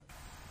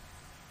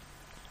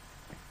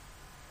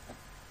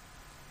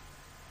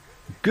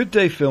Good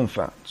day, film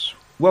fans.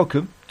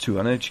 Welcome to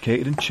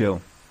Uneducated and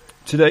Chill.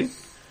 Today,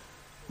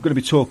 we're going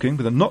to be talking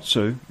with a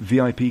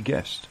not-so-VIP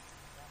guest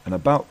and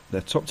about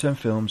their top 10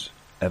 films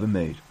ever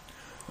made.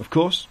 Of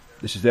course,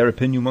 this is their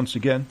opinion once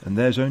again, and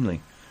theirs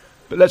only.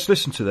 But let's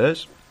listen to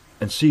theirs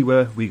and see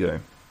where we go.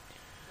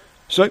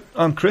 So,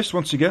 I'm Chris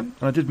once again,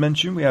 and I did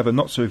mention we have a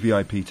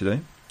not-so-VIP today.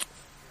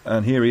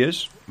 And here he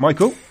is.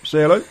 Michael,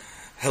 say hello.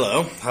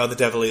 Hello, how the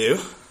devil are you?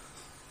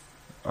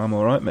 I'm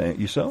alright, mate.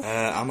 Yourself?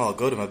 I'm all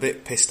good. I'm a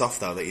bit pissed off,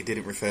 though, that you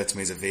didn't refer to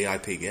me as a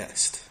VIP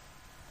guest.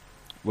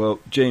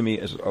 Well, Jamie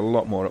is a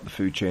lot more up the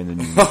food chain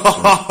than you. So.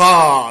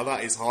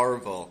 That is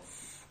horrible.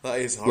 That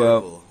is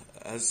horrible.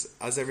 Well,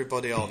 as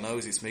everybody all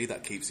knows, it's me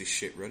that keeps this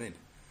shit running.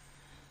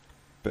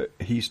 But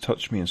he's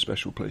touched me in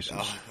special places.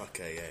 Oh,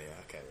 okay,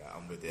 right,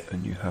 I'm with you.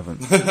 And you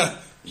haven't.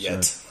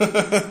 Yet. So,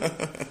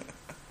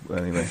 well,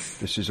 anyway,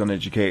 this is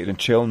Uneducated and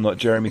Chill, not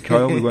Jeremy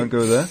Kyle. We won't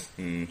go there.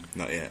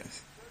 Not yet.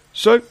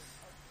 So,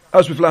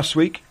 as with last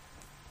week,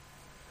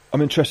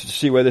 I'm interested to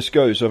see where this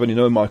goes. I've only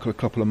known Michael a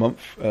couple of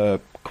months.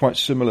 Quite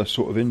similar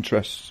sort of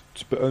interests,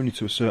 but only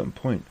to a certain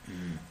point.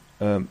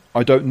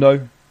 I don't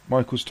know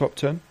Michael's top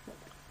 10.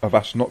 I've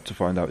asked not to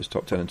find out his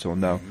top 10 until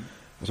now,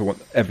 as I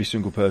want every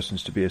single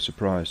person's to be a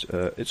surprise.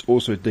 It's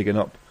also digging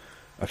up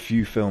a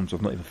few films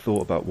I've not even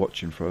thought about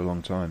watching for a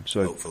long time.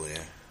 So hopefully,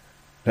 yeah.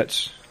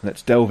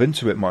 Let's delve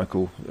into it,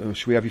 Michael.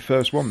 Should we have your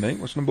first one, mate?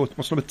 What's number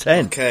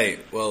 10? Okay,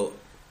 well,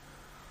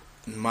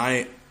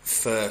 my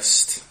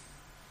first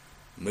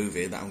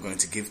movie that I'm going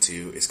to give to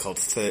you is called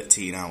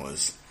 13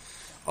 Hours,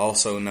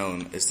 also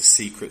known as The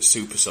Secret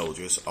Super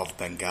Soldiers of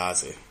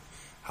Benghazi.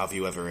 Have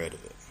you ever heard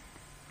of it?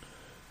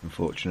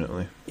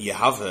 Unfortunately. You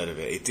have heard of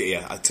it?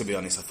 To be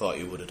honest, I thought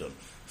you would have done.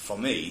 For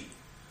me,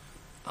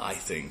 I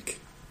think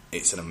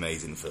it's an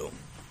amazing film.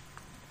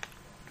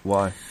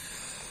 Why?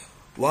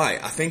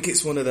 I think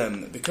it's one of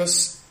them,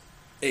 because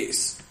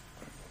it's...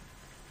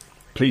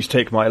 Please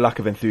take my lack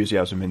of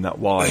enthusiasm in that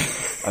why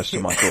as to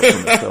my thoughts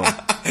on the film.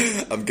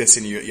 I'm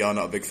guessing you're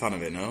not a big fan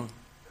of it, no?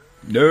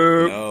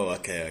 No. No,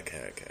 okay.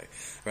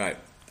 Right.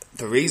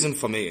 The reason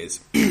for me is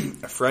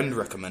a friend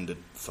recommended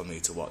for me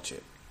to watch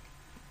it.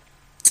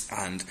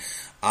 And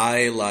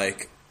I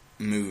like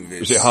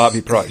movies. Was it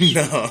Harvey Price?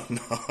 No,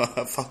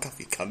 fuck off,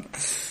 you cunt.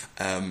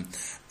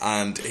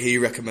 And he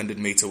recommended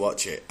me to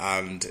watch it,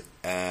 and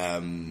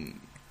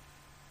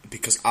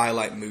because I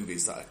like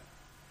movies that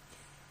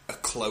are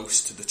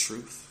close to the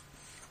truth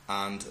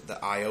and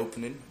they're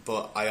eye-opening,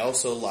 but I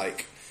also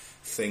like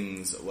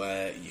things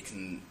where you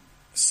can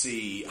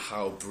see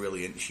how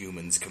brilliant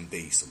humans can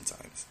be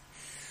sometimes.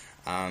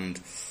 And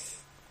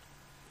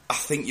I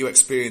think you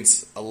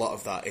experience a lot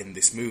of that in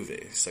this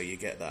movie. So you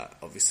get that,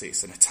 obviously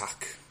it's an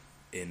attack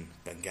in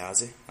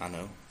Benghazi, I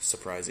know,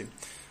 surprising.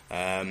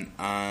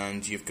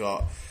 And you've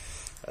got,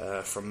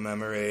 from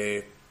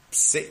memory,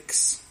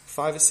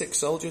 5 or 6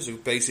 soldiers who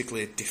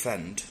basically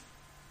defend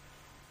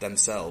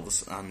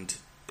themselves and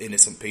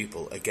innocent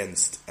people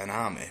against an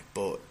army.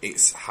 But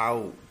it's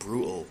how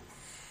brutal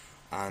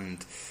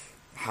and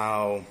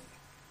how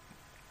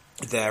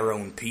their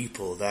own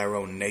people, their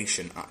own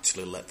nation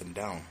actually let them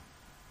down.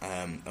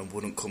 And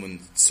wouldn't come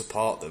and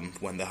support them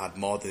when they had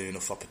more than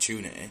enough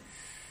opportunity,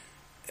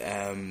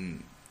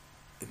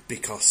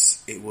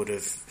 because it would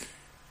have,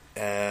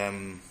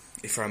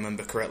 if I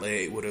remember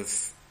correctly, it would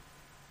have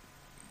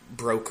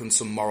broken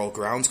some moral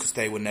grounds because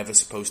they were never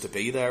supposed to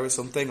be there or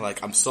something.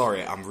 Like, I'm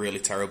sorry, I'm really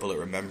terrible at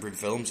remembering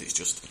films. It's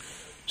just...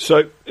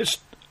 So, it's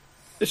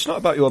not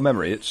about your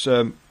memory, it's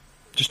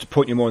just to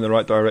point you more in the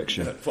right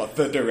direction. What,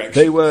 the direction?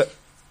 They were...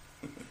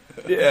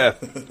 Yeah,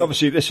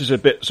 obviously this is a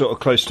bit sort of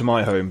close to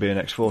my home, being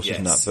ex-forces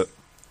and that, but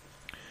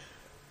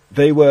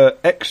they were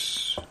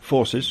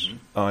ex-forces,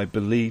 I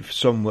believe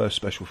some were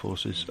special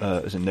forces,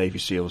 as in Navy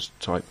SEALs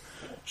type,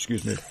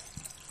 excuse me,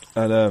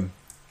 and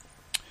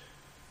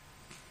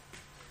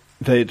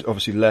they'd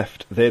obviously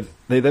left, they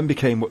then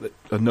became what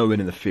are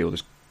known in the field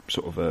as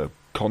sort of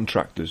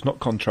contractors, not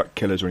contract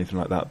killers or anything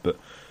like that, but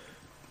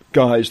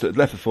guys that had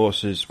left the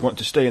forces, wanted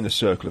to stay in the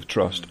circle of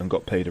trust and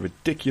got paid a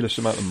ridiculous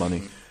amount of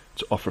money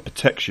to offer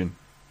protection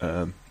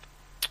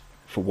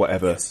for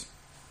whatever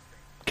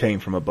came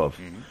from above.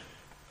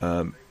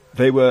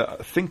 They were,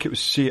 I think it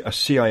was a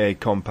CIA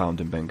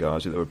compound in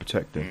Benghazi that they were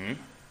protecting.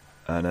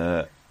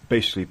 And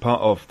basically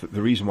part of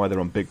the reason why they're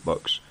on big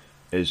bucks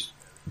is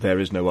there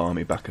is no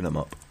army backing them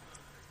up.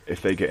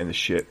 If they get in the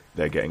shit,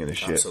 they're getting in the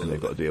shit. Absolutely.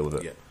 And they've got to deal with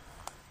it.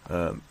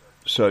 Yeah.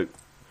 So,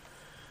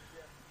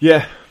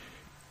 yeah,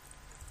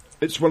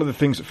 it's one of the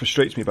things that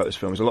frustrates me about this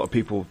film is a lot of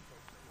people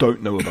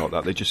don't know about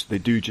that. They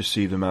do just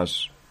see them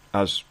as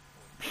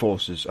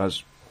forces,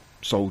 as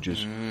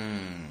soldiers,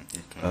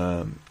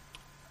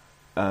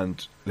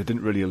 and they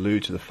didn't really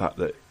allude to the fact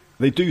that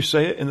they do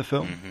say it in the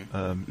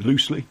film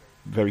loosely,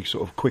 very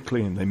sort of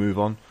quickly, and they move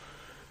on,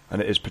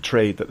 and it is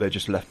portrayed that they're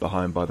just left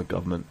behind by the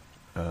government.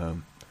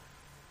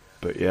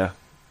 But yeah,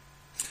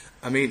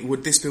 I mean,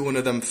 would this be one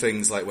of them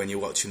things like when you're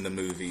watching the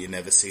movie, you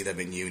never see them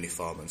in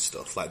uniform and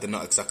stuff? Like they're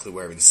not exactly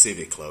wearing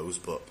civic clothes,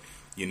 but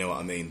you know what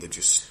I mean. They're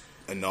just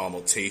a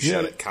normal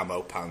t-shirt,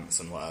 camo pants,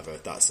 and whatever,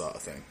 that sort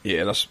of thing.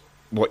 Yeah, that's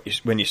what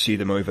when you see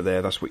them over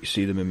there. That's what you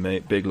see them in,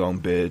 mate. Big long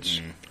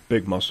beards,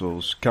 big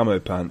muscles, camo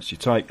pants, your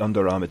tight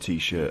Under Armour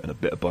t-shirt, and a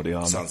bit of body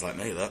armour. Sounds like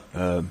me, that.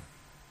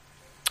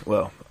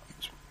 Well,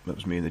 that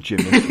was me in the gym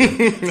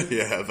yesterday.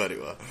 Yeah, I bet it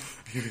was.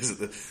 He was at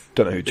the...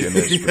 Don't know who Jim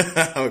is.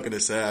 But... I was going to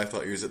say, I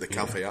thought he was at the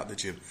cafe at the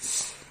gym.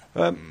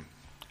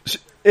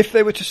 If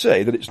they were to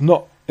say that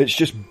it's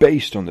just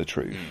based on the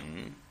truth,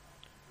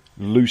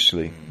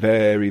 loosely,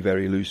 very,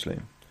 very loosely,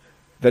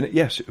 then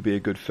yes, it would be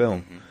a good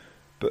film.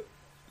 But,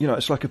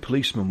 it's like a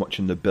policeman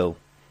watching The Bill,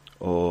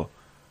 or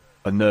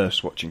a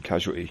nurse watching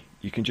Casualty.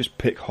 You can just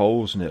pick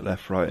holes in it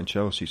left, right, and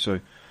Chelsea. So,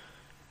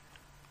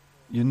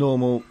 your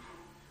normal,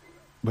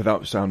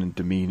 without sounding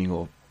demeaning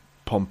or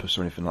pompous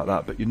or anything like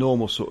that, but your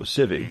normal sort of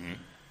civvy,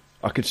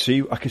 I could see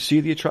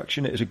the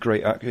attraction. It is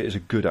a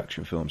good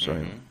action film.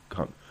 Sorry,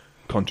 can't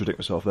contradict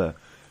myself there.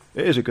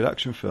 It is a good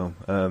action film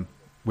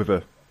with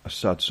a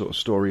sad sort of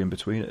story in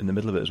between it, in the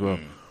middle of it as well.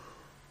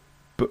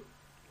 But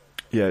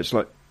yeah, it's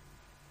like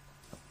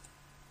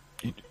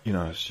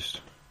it's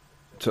just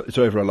it's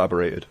over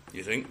elaborated.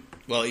 You think?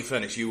 Well, in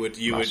fairness, you would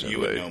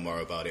know more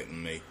about it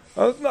than me.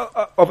 No,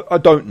 I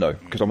don't know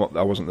because I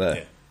wasn't there.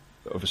 Yeah.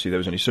 Obviously, there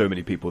was only so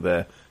many people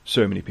there.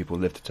 So many people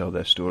lived to tell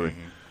their story.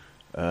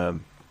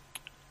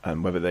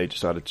 And whether they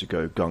decided to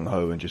go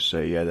gung-ho and just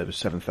say, yeah, there were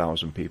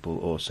 7,000 people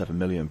or 7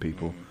 million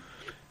people,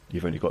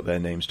 you've only got their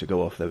names to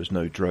go off. There was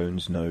no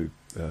drones, no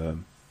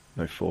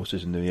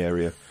forces in the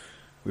area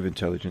with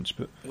intelligence.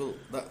 But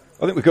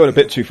I think we're going a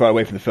bit too far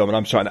away from the film, and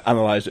I'm trying to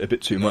analyse it a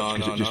bit too much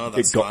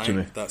because it got to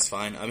me. That's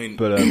fine. I mean,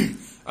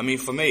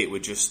 for me, it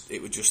was just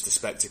the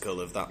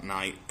spectacle of that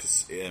night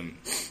because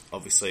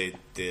obviously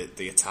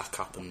the attack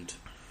happened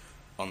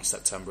on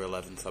September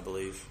 11th, I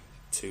believe.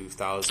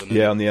 2000.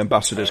 Yeah, on the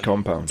ambassador's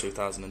compound.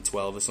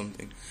 2012 or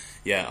something.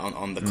 Yeah,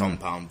 on the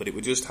compound. But it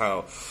was just how,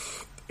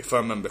 if I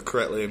remember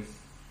correctly,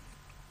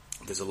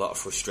 there's a lot of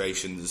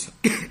frustrations.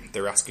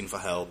 They're asking for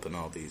help and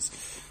all these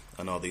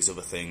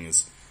other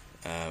things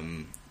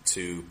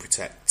to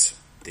protect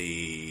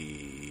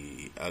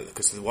the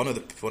because one of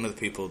the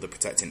people they're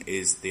protecting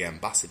is the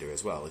ambassador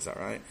as well. Is that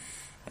right?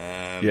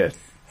 Yeah.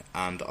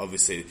 And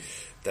obviously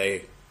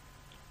they.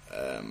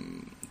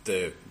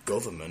 The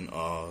government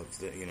or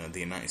the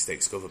United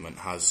States government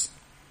has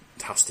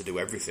to do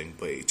everything,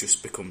 but it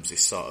just becomes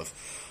this sort of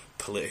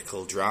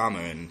political drama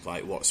and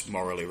like what's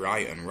morally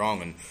right and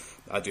wrong. And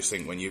I just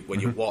think when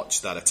you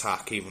watch that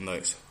attack, even though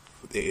it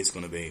is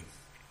going to be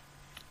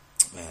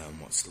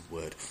what's the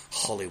word,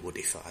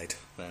 Hollywoodified.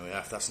 There we are.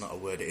 If that's not a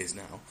word, it is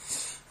now.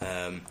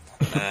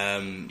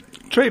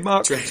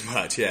 Trademark.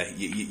 Yeah,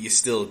 you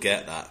still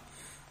get that.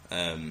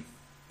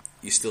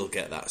 You still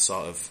get that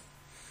sort of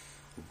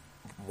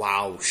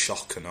wow,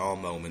 shock and awe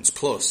moments.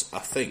 Plus, I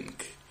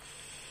think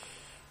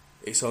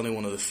it's only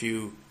one of the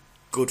few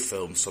good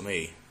films for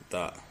me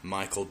that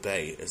Michael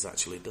Bay has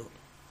actually done.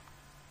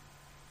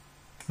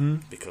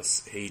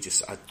 Because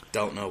I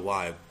don't know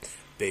why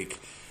big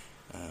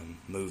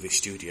movie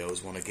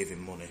studios want to give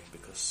him money,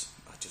 because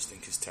I just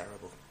think it's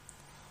terrible.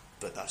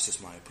 But that's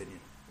just my opinion.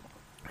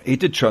 He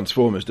did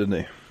Transformers,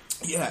 didn't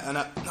he? Yeah, and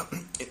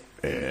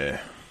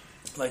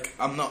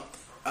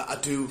I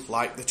do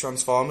like the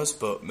Transformers,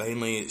 but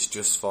mainly it's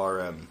just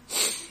for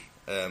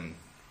Shia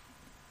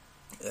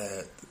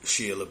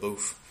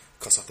LaBeouf,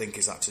 because I think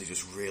he's actually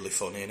just really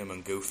funny in him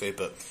and goofy,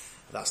 but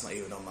that's not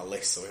even on my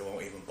list, so we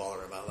won't even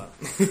bother about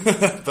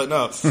that. But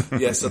no,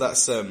 yeah, so that's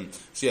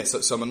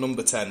so my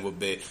number 10 would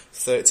be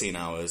 13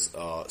 Hours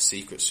or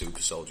Secret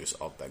Super Soldiers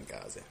of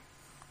Benghazi.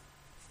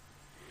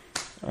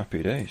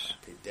 Happy days.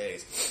 Happy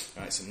days.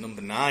 Right, so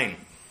number 9.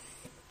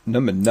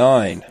 Number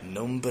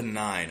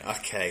 9.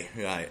 Okay,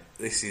 right.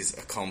 This is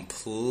a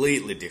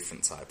completely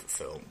different type of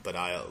film, but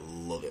I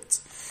love it.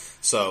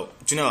 So,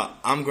 do you know what?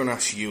 I'm going to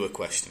ask you a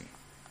question.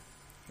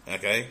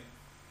 Okay?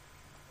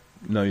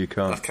 No, you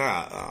can't. I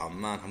can't. Oh,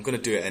 man. I'm going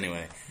to do it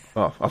anyway.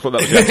 Oh, I thought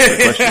that was the answer to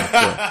the question.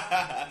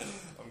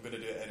 I'm going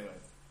to do it anyway.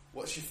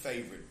 What's your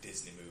favourite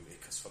Disney movie?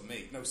 Because for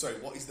me... No, sorry.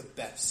 What is the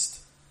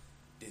best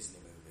Disney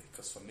movie?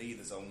 Because for me,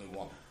 there's only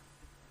one.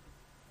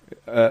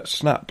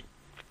 Snap.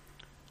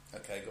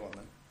 Okay, go on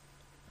then.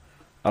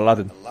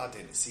 Aladdin.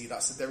 See,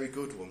 that's a very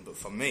good one, but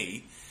for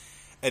me,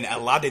 and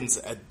Aladdin's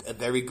a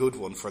very good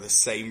one for the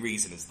same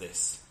reason as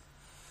this.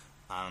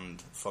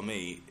 And for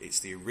me, it's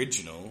the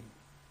original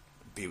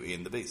Beauty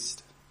and the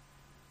Beast.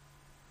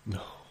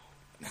 No.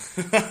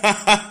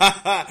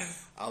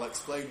 I'll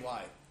explain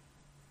why.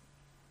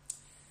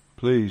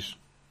 Please.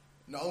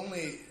 Not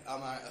only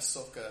am I a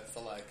sucker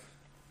for like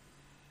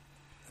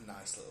a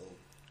nice little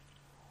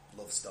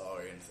love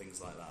story and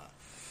things like that,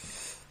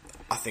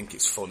 I think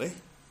it's funny.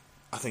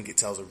 I think it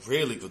tells a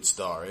really good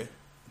story,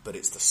 but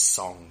it's the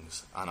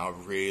songs, and I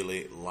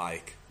really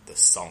like the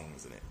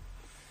songs in it.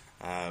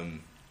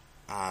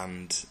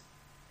 And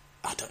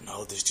I don't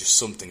know, there's just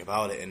something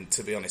about it, and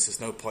to be honest,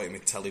 there's no point in me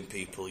telling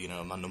people,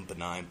 my number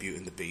 9, Beauty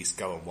and the Beast,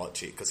 go and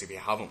watch it, because if you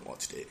haven't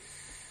watched it,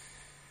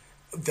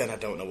 then I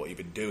don't know what you've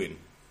been doing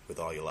with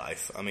all your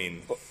life. I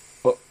mean...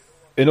 Well,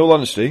 in all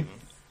honesty,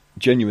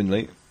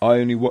 genuinely, I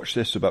only watched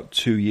this about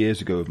 2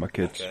 years ago with my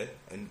kids. Okay,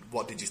 and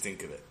what did you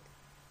think of it?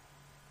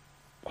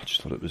 I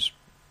just thought it was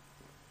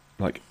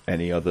like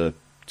any other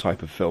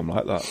type of film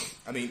like that.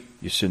 I mean,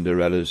 your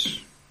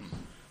Cinderellas.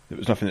 There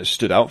was nothing that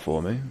stood out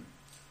for me.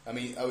 I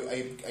mean,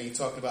 are you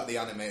talking about the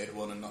animated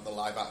one and not the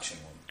live action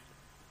one?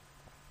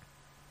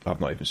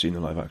 I've not even seen the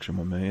live action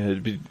one, mate.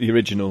 It'd be the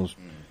originals.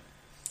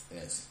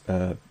 Yes.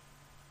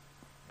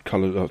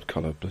 Colour,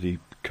 bloody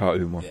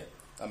cartoon one. Yeah.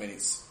 I mean,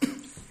 it's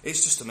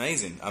just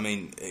amazing. I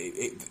mean,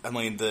 I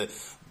mean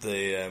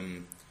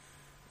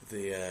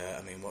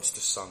what's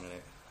the song in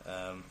it?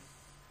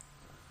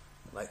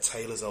 Like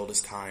Taylor's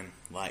Oldest Time.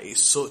 Like,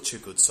 it's such a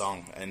good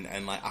song,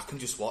 and like I can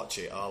just watch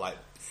it or like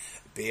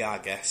Be Our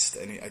Guest,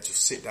 and I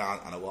just sit down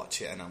and I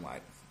watch it, and I'm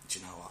like, do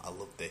you know what? I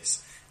love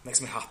this. It makes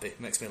me happy.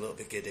 Makes me a little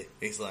bit giddy.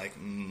 It's like,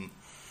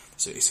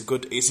 So it's a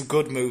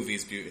good movie.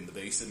 It's Beauty and the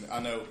Beast, and I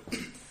know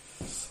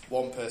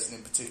one person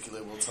in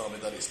particular will tell me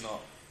that it's not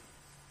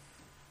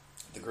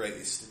the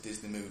greatest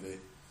Disney movie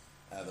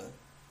ever,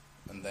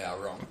 and they are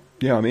wrong.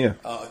 Yeah, I'm here.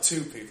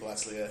 Two people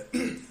actually, yeah.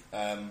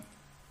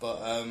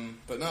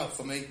 But no,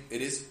 for me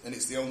it is, and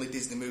it's the only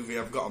Disney movie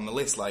I've got on the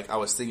list. Like, I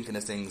was thinking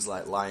of things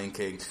like Lion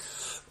King,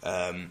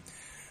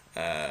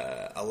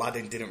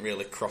 Aladdin didn't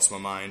really cross my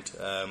mind.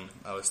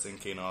 I was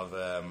thinking of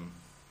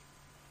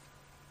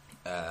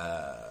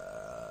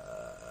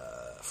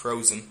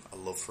Frozen. I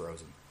love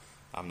Frozen.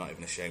 I'm not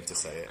even ashamed to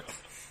say it.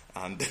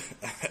 And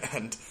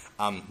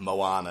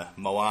Moana.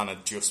 Moana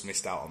just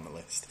missed out on the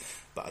list,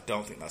 but I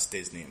don't think that's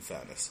Disney, in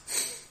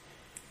fairness.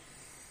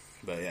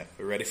 But yeah,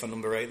 we're ready for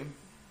number 8 then?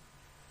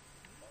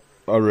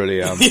 I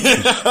really am.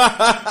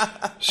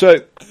 So,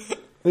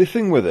 the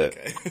thing with it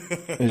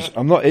is,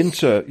 I'm not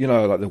into,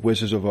 like the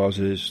Wizards of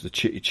Oz's, the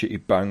Chitty Chitty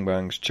Bang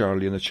Bangs,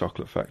 Charlie and the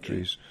Chocolate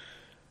Factories,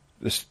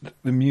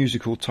 the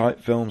musical type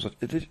films.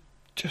 They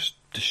just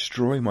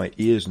destroy my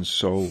ears and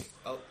soul.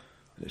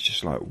 It's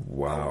just like,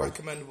 wow. I'll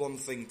recommend one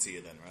thing to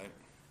you then,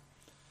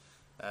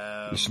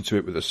 right? Listen to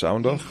it with the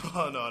sound off?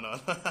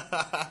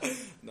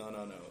 No.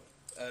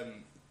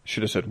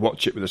 Should have said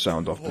watch it with the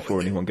sound off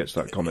before anyone gets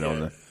that comment on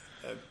there.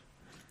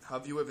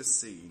 Have you ever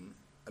seen...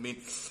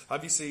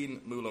 have you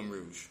seen Moulin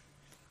Rouge?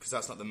 Because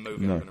that's not the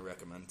movie No. I'm going to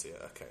recommend to you.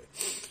 Okay.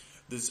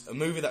 There's a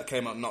movie that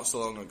came out not so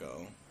long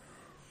ago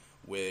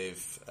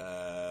with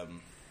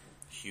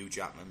Hugh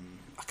Jackman.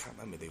 I can't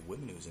remember the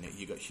women who was in it.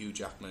 You got Hugh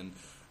Jackman...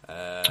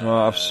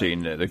 I've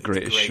seen it. The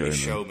Greatest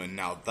Showman.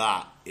 Now,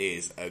 that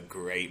is a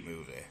great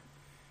movie.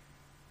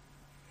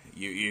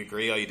 You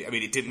agree? Or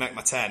it didn't make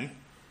my 10,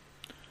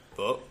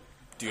 but...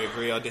 Do you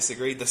agree or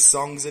disagree? The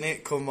songs in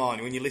it, come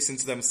on. When you listen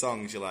to them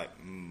songs, you're like,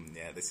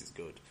 yeah, this is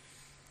good.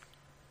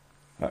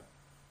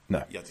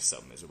 No. You're just so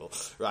miserable.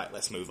 Right,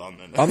 let's move on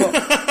then. I'm not,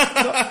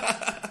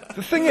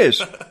 the thing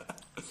is,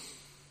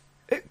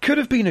 it could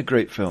have been a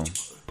great film,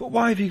 but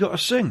why have you got to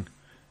sing?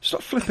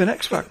 Stop flipping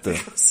X Factor.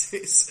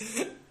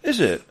 Is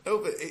it? No,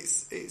 but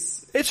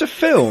it's... It's a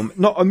film,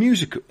 not a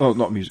music. Oh,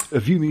 not music. A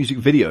music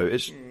video.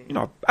 It's,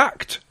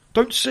 act.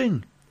 Don't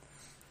sing.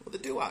 Well, they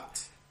do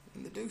act.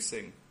 And they do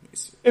sing.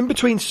 In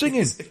between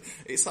singing.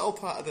 It's all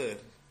part of the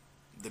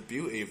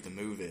beauty of the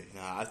movie.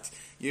 Nah,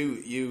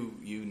 you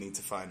need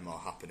to find more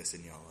happiness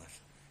in your life.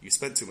 You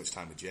spent too much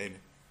time with Jamie.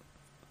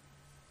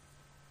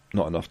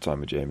 Not enough time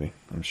with Jamie.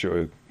 I'm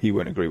sure he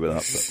won't agree with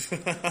that.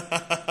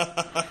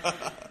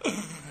 But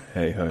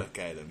hey ho.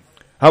 Okay then.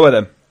 How about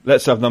them?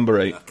 Let's have number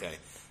 8. Okay,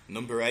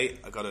 number 8.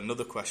 I got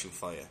another question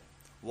for you.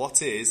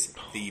 What is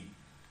the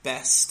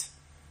best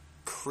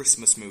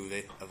Christmas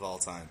movie of all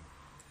time?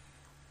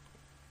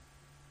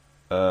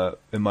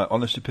 In my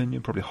honest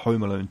opinion, probably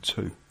Home Alone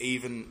 2.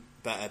 Even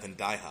better than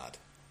Die Hard?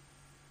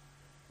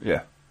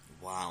 Yeah.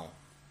 Wow.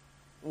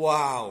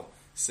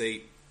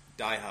 See,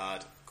 Die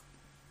Hard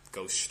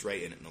goes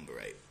straight in at number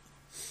 8.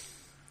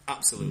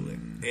 Absolutely.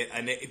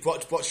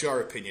 What's your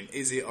opinion?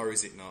 Is it or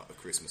is it not a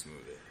Christmas movie?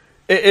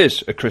 It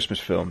is a Christmas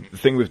film. The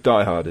thing with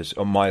Die Hard is,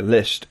 on my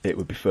list, it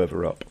would be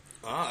further up.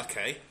 Ah,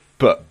 okay.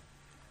 But,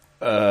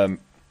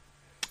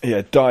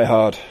 Die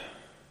Hard...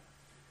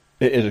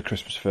 It is a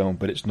Christmas film,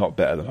 but it's not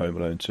better than Home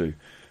Alone 2.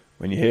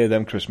 When you hear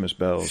them Christmas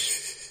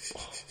bells,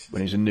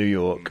 when he's in New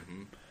York,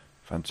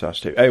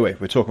 fantastic. Anyway,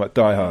 we're talking about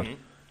Die Hard.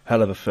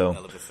 Hell of a film.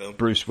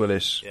 Bruce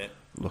Willis,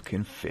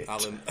 looking fit.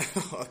 Alan,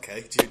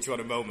 okay, do you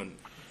want a moment?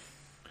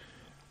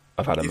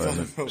 I've had a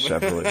moment,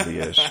 several over the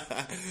years.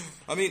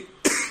 I mean,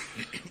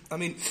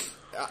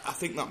 I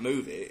think that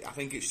movie, I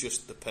think it's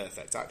just the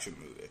perfect action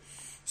movie.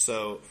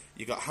 So,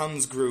 you got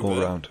Hans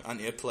Gruber, and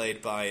you're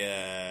played by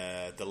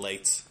the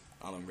late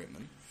Alan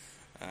Rickman.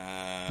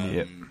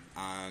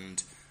 And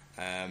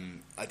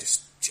I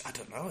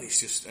don't know,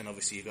 it's just, and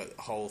obviously you've got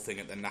the whole thing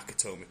at the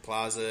Nakatomi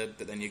Plaza,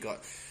 but then you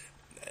got,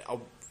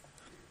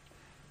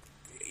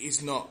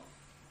 he's not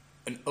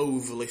an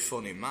overly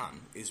funny man,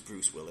 is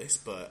Bruce Willis,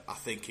 but I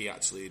think he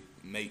actually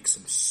makes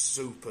some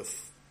super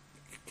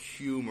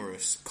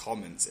humorous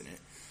comments in it.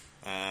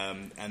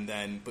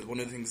 But one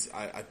of the things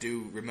I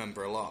do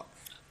remember a lot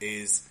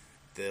is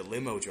the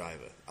limo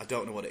driver. I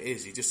don't know what it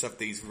is. You just have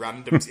these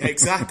random...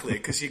 exactly,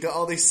 because you got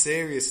all this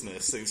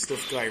seriousness and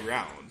stuff going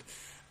round.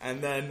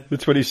 And then...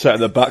 That's when he sat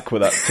in the back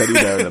with that teddy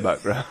bear in the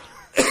background.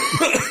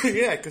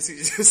 Yeah, because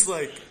it's just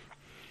like...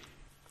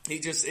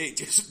 It just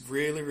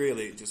really,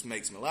 really it just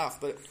makes me laugh.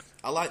 But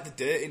I like the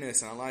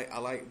dirtiness, and I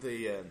like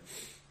the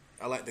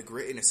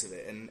grittiness of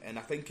it. And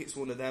I think it's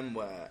one of them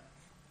where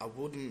I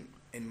wouldn't,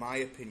 in my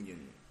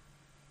opinion,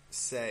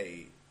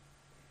 say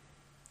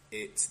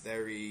it's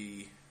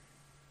very...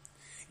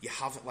 You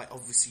have, like,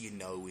 obviously you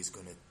know he's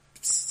going to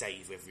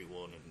save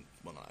everyone, and,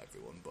 well, not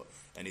everyone, but,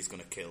 and he's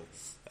going to kill,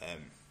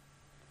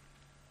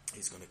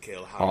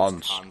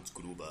 Hans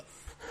Gruber.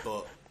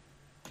 But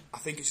I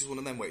think it's just one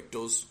of them where it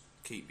does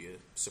keep you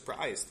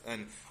surprised.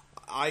 And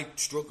I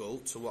struggle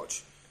to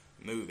watch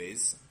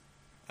movies.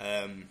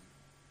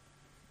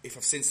 If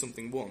I've seen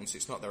something once,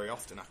 it's not very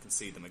often I can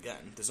see them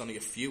again. There's only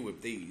a few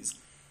of these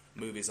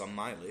movies on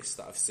my list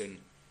that I've seen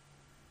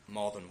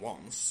more than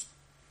once,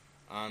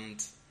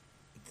 and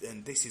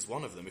this is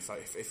one of them. If I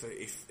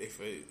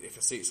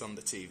see it's on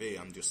the TV,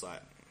 I'm just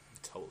like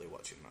totally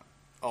watching that.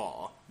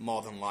 Or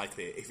more than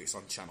likely, if it's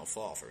on Channel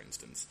 4, for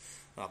instance,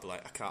 I'll be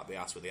like, I can't be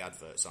arsed with the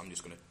advert, so I'm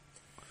just going to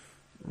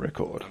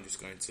record. I'm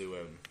just going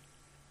to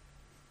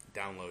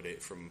download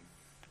it from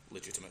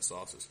legitimate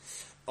sources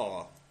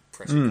or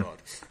press record.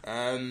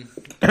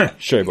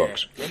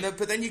 Showbox. Yeah.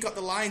 But then you got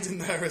the lines in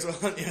there as well,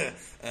 haven't you?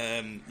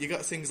 You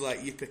got things like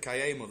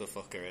 "Yippee-ki-yay,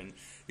 motherfucker," and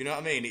you know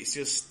what I mean. It's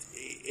just,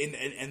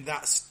 and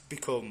that's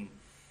become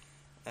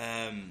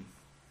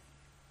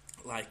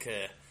like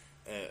a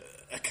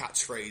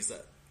catchphrase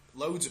that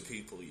loads of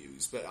people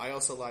use. But I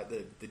also like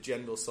the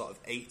general sort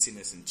of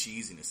 80ness and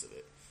cheesiness of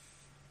it.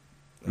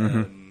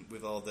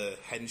 With all the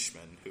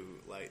henchmen who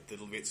like they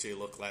literally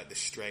look like they're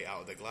straight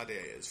out of the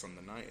Gladiators from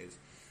the 90s.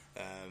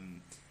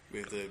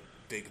 With the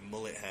big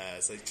mullet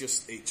hairs, it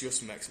just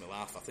makes me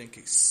laugh. I think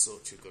it's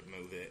such a good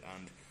movie,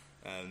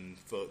 and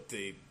but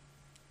the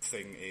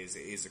thing is,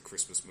 it is a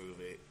Christmas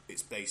movie.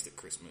 It's based at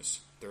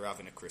Christmas. They're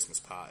having a Christmas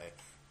party,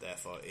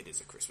 therefore it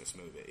is a Christmas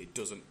movie. It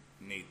doesn't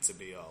need to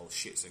be all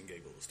shits and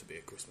giggles to be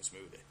a Christmas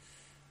movie.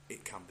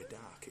 It can be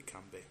dark. It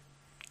can be.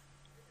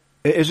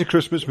 It is a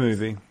Christmas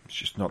movie. It's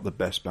just not the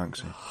best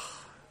Banksy.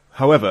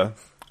 However,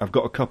 I've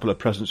got a couple of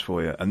presents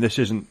for you, and this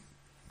isn't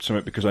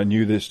something because I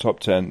knew this top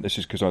 10. This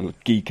is because I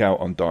geek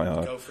out on Die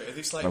Hard. Go for it.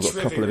 It's like I've got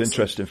a couple of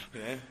interesting,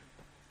 yeah.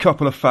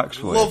 couple of facts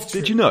for you.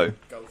 Did you know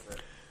Go for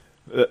it.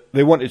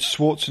 they wanted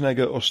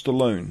Schwarzenegger or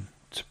Stallone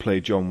to play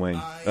John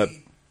Wayne?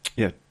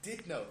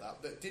 Did know that,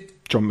 but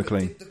John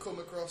McClane. Did they come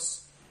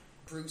across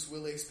Bruce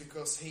Willis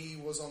because he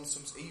was on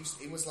some?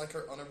 He was like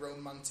on a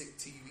romantic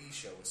TV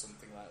show or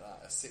something like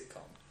that, a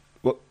sitcom.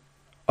 Well,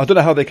 I don't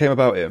know how they came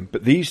about him,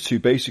 but these two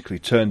basically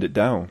turned it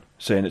down,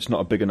 saying it's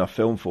not a big enough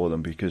film for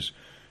them because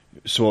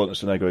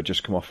Schwarzenegger had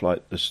just come off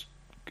like this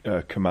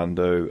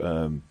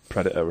Commando,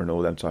 Predator, and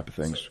all them type of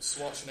things.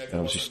 So and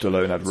obviously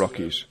Stallone had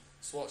Rockies.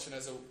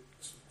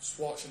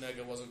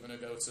 Schwarzenegger wasn't going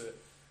to go to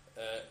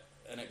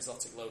an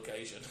exotic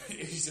location.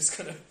 He's just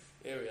going to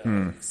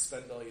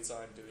spend all your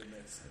time doing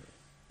this.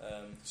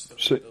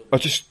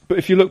 But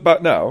if you look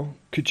back now,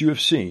 could you have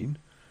seen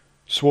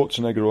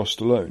Schwarzenegger or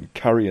Stallone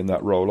carrying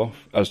that role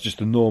off as just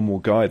a normal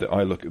guy that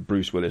I look at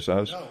Bruce Willis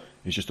as? No.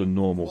 He's just a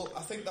normal. Well,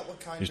 I think that was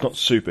he's not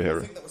superhero.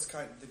 I think that was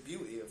kind of the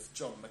beauty of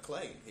John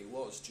McClane. He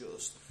was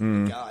just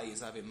a guy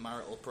who's having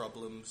marital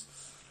problems,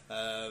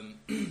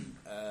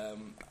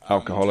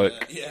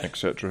 alcoholic,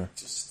 etc.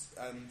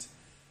 And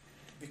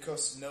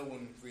because no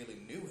one really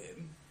knew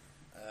him,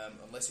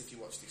 unless if you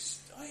watch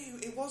this,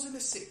 it wasn't a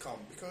sitcom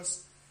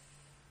because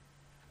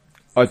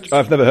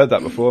I've never heard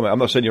that before, mate. I'm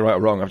not saying you're right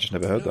or wrong. I've just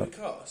never heard that.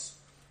 Because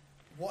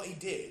what he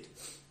did,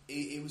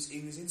 he was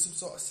in some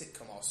sort of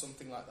sitcom or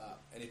something like that,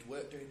 and he'd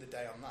work during the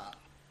day on that,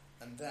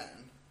 and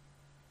then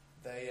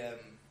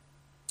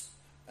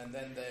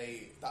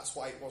that's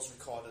why it was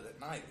recorded at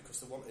night, because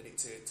they wanted it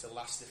to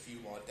last a few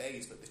more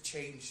days, but they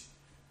changed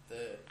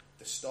the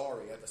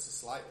story ever so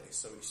slightly,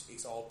 so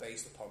it's all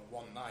based upon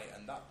one night,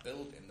 and that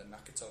building, the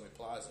Nakatomi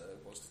Plaza,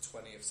 was the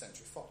 20th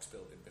Century Fox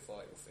building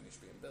before it was finished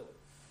being built.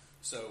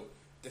 So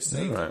they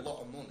saved a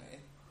lot of money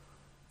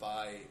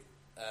by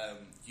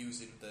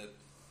using the,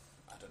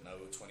 I don't know,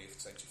 20th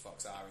Century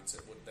Fox are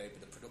into, would they be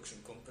the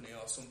production company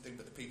or something,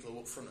 but the people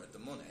who upfronted the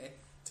money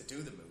to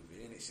do the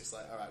movie, and it's just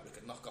like, alright, we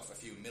could knock off a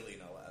few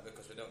million or whatever,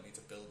 because we don't need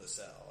to build a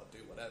set or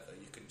do whatever,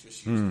 you can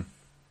just use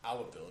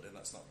our building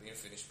that's not being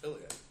finished built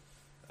yet.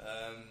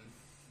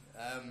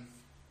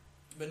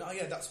 But no,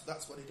 yeah,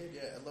 that's what he did,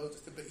 yeah, loads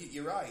of but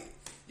you're right,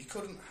 you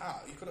couldn't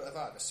have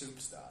had a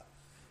superstar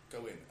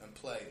go in and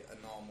play a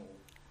normal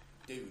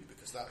dude,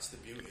 because that's the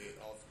beauty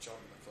of John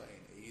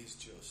McClane. He is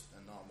just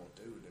a normal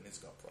dude, and he's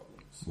got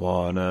problems.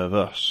 One of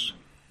us.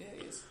 Yeah,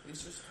 he is.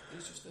 He's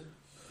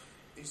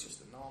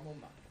just a normal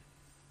man.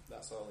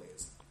 That's all he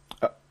is.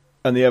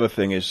 And the other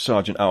thing is,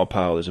 Sergeant Al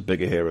Powell is a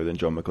bigger hero than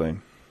John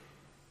McClane.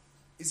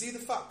 Is he the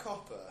fat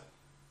copper?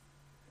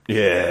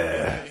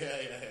 Yeah.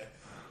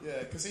 Yeah,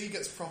 because he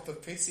gets proper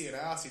pissy and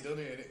arsey, doesn't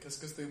he?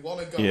 Because they want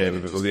to go. Yeah,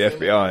 with the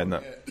FBI and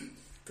that.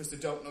 because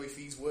they don't know if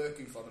he's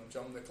working for them,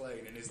 John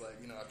McClane, and he's like,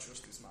 you know, I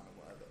trust this man and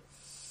whatever.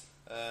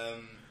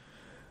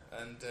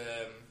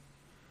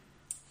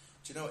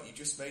 Do you know what? You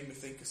just made me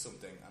think of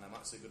something, and I'm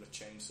actually going to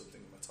change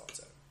something in my top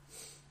 10.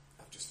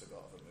 I've just forgot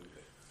of a movie.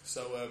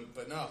 So,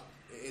 but no,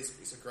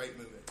 it's a great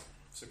movie.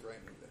 It's a great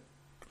movie.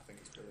 I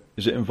think it's brilliant.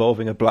 Is it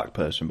involving a black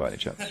person by any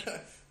chance?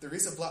 There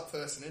is a black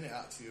person in it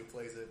actually who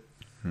plays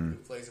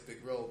a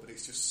big role, but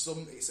it's just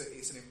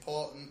it's an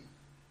important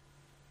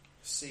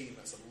scene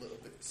that's a little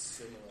bit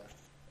similar.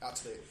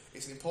 Actually,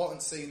 it's an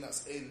important scene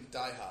that's in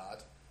Die Hard,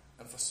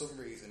 and for some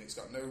reason it's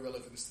got no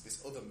relevance to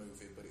this other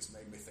movie, but it's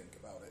made me think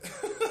about it.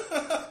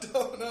 I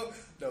don't know.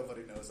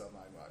 Nobody knows how my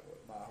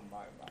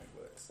mind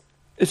works.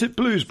 Is it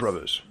Blues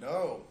Brothers?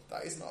 No,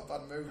 that is not a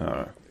bad movie.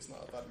 Oh. It's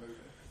not a bad movie.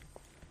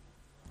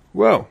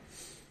 Well,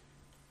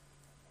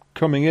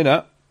 coming in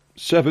at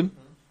 7,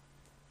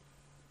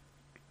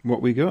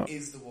 what we got?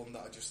 Is the one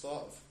that I just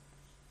thought of.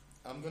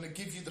 I'm going to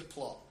give you the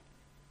plot.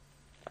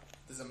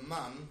 There's a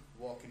man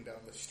walking down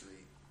the street.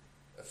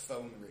 A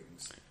phone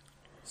rings.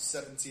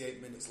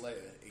 78 minutes later,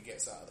 he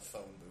gets out of the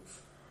phone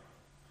booth.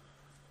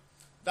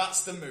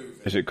 That's the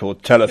movie. Is it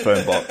called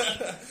Telephone Box?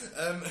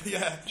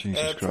 Yeah.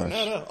 Jesus Christ.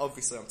 No.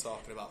 Obviously, I'm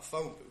talking about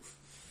Phone Booth.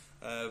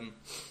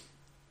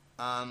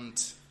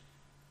 And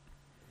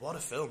what a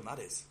film that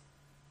is.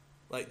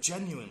 Like,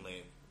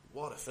 genuinely,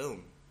 what a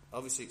film.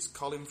 Obviously, it's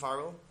Colin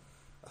Farrell.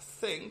 I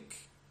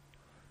think...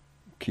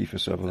 Kiefer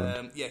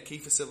Sutherland. Yeah,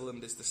 Kiefer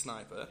Sutherland is the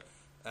sniper.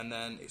 And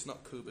then it's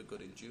not Cuba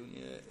Gooding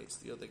Jr., it's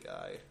the other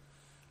guy.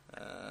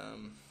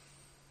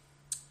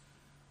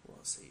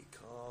 What's he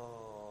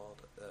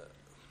called?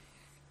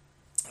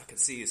 I can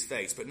see his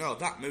face. But no,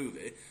 that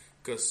movie,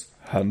 because...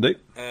 Handy.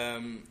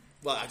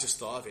 Well, I just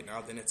thought of it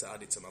now, didn't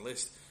add it to my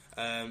list.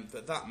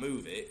 But that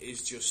movie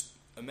is just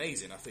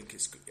amazing. I think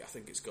it's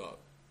got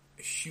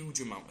a huge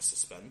amount of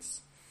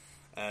suspense.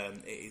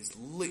 It is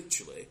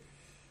literally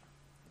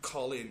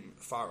Colin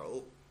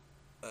Farrell,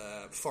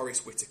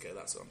 Forrest Whitaker,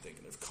 that's what I'm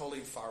thinking of.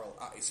 Colin Farrell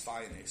at his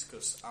finest,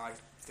 because I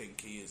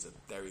think he is a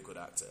very good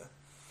actor.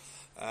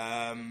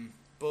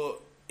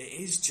 But it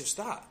is just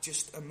that,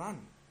 just a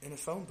man in a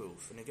phone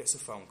booth, and he gets a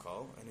phone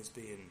call, and he's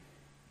being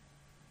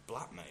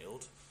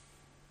blackmailed.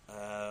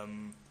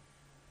 And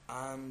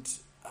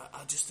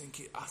I just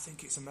think I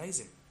think it's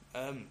amazing.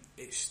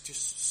 It's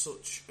just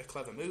such a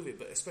clever movie,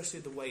 but especially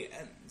the way it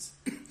ends.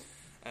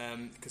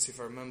 Because if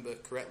I remember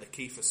correctly,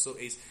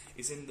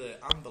 he's in the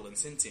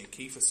ambulance, isn't he? And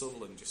Kiefer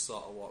Sutherland just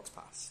sort of walks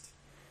past,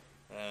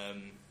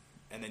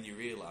 and then you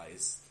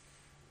realise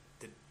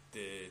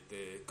they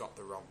got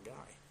the wrong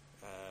guy.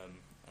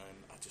 And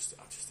I just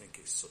think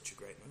it's such a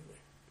great movie,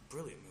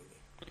 brilliant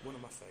movie, one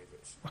of my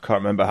favourites. I can't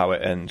remember how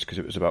it ends because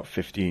it was about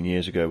 15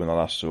 years ago when I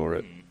last saw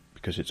it.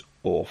 Because it's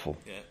awful.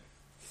 Yeah.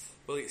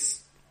 Well,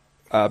 it's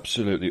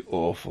absolutely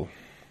awful.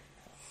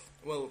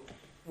 Well,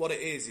 what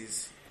it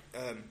is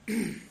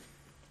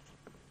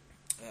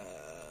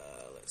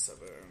let's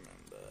have a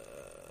remember.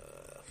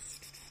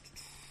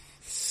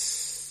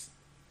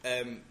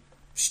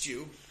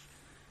 Stu,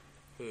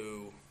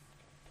 who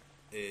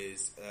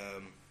is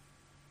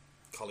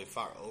Colin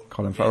Farrell.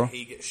 Colin Farrell.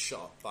 He gets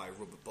shot by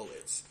rubber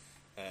bullets,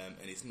 and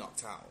he's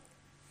knocked out.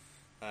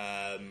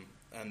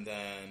 And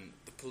then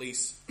the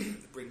police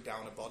bring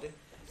down a body,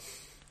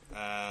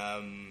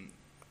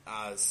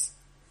 as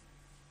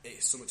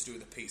it's something to do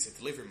with the pizza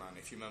delivery man.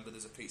 If you remember,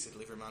 there's a pizza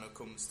delivery man who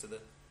comes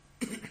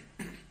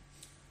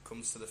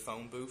to the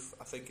phone booth,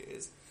 I think it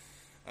is,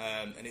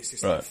 and it's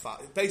just right. like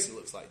fat. It basically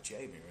looks like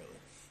Jamie, really.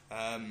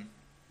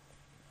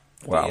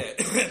 Wow.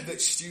 Yeah, but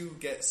Stu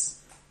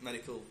gets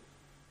medical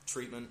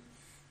treatment,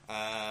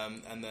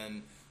 and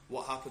then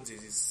what happens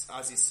is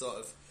as he's sort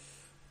of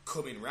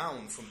coming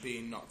round from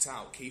being knocked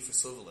out, Kiefer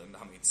Sutherland,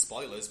 I mean,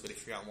 spoilers, but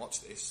if you haven't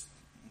watched this,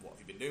 what have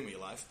you been doing with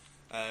your life?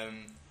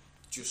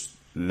 Just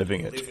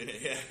living it.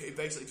 Yeah. He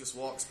basically just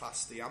walks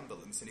past the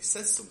ambulance and he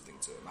says something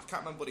to him. I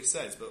can't remember what he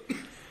says, but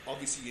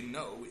obviously you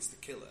know it's the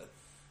killer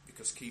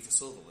because Kiefer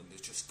Sutherland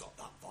has just got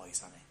that voice,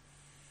 hasn't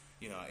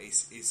he? You know,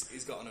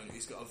 he's got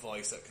a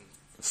voice that can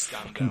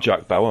stand out.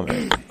 Jack Bauer,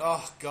 mate.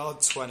 Oh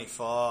God,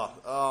 24.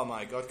 Oh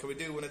my God, can we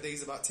do one of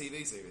these about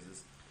TV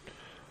series?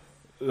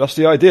 That's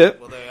the idea.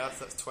 Well, there you are.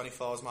 That's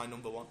 24 is my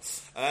number one.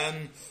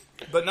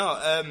 But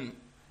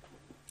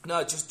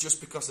no,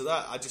 just because of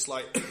that, I just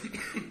like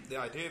the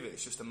idea of it.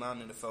 It's just a man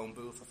in a phone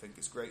booth. I think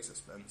it's great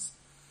suspense.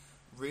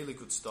 Really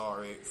good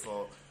story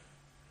for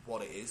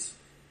what it is.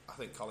 I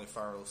think Colin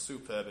Farrell's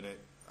superb in it,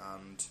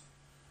 and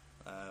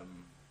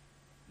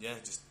yeah,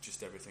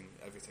 just everything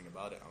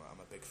about it. I'm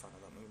a big fan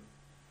of that movie.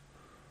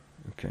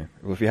 Okay.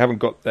 Well, if you haven't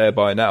got there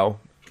by now,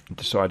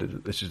 decided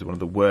that this is one of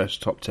the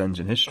worst top 10s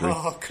in history.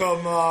 Oh,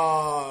 come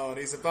on.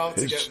 He's about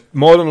to it's get...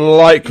 more than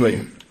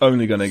likely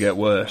only going to get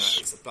worse.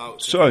 It's about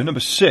to so, get number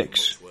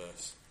 6. much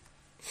worse.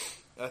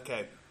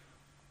 Okay.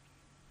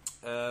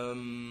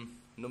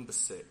 Number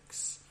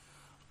 6.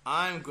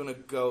 I'm going to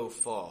go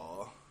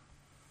for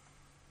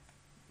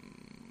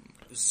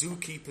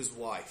Zookeeper's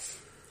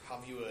Wife.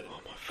 Have you heard of it?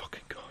 Oh, my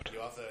fucking God. You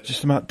have heard Is this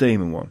of the Matt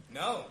Damon one?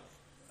 No.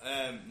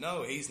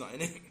 No, he's not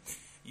in it.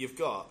 You've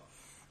got...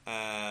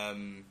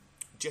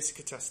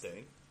 Jessica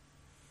Chastain.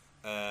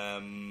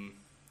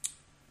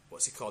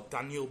 What's he called?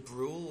 Daniel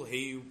Bruhl.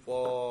 He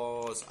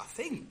was, I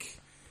think,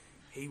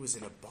 he was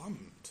in a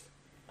Bond.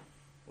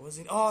 Was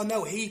he? Oh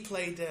no, he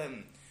played.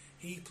 Did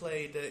you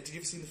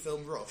ever see the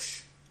film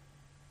Rush?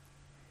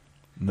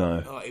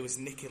 No. Oh, it was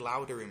Niki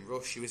Lauda in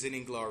Rush. He was in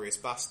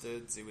Inglourious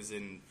Bastards. He was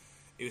in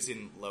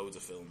loads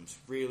of films.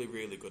 Really,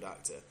 really good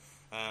actor.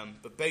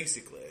 But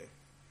basically,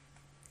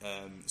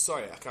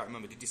 sorry, I can't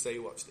remember. Did you say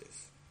you watched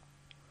this?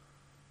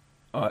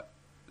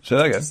 Say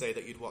that Did again. you say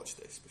that you'd watched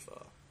this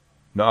before?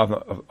 No, I've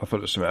not. I thought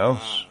it was something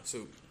else.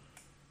 So,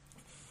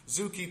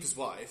 Zookeeper's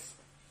Wife.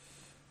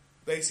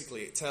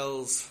 Basically, it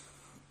tells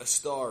a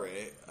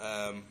story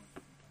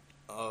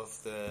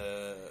of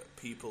the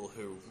people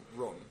who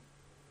run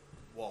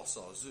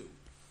Warsaw Zoo,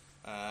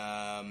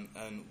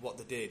 and what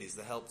they did is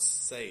they helped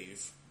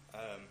save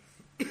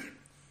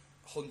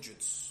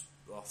hundreds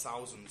or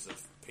thousands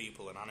of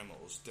people and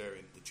animals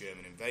during the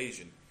German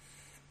invasion,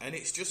 and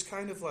it's just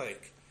kind of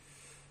like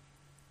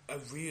a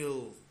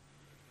real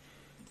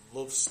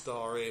love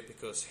story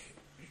because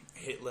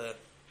Hitler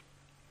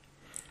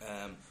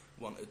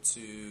wanted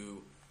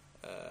to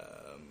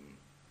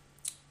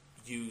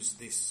use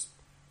this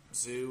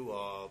zoo,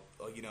 or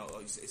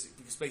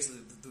because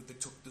basically they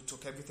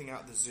took everything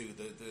out of the zoo.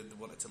 They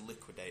wanted to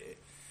liquidate it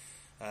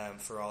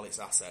for all its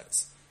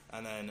assets,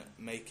 and then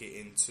make it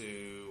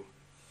into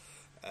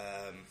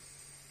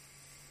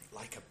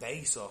like a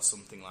base or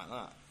something like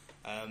that.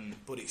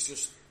 But it's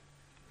just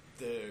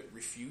the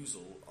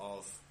refusal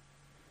of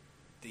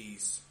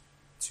these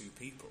two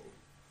people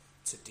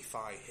to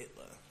defy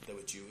Hitler. They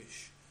were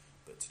Jewish,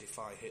 but to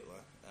defy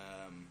Hitler.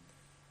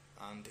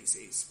 And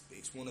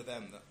it's one of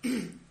them that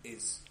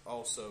is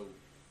also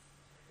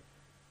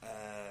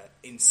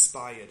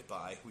inspired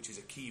by, which is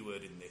a key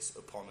word in this,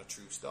 upon a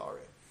true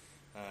story.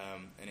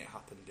 And it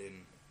happened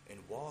in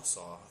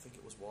Warsaw. I think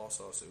it was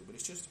Warsaw Zoo. But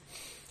it's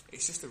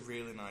just a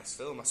really nice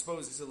film. I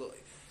suppose it's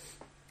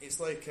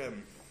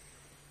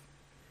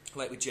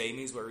like with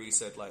Jamie's, where he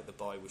said like the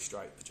boy with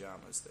striped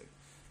pajamas thing.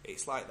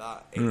 It's like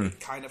that. It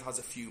kind of has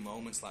a few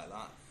moments like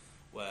that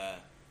where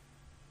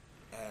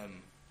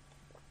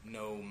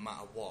no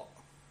matter what,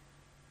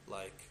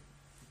 like,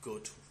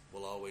 good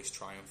will always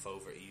triumph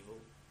over evil,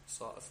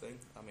 sort of thing.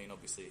 I mean,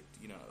 obviously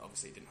it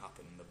didn't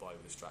happen in the boy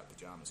with the striped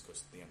pajamas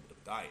because they ended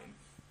up dying,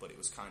 but it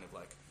was kind of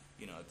like,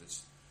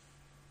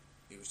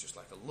 it was just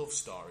like a love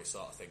story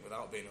sort of thing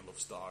without being a love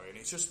story, and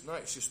it's just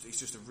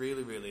a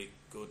really, really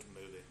good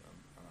movie,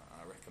 and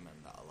I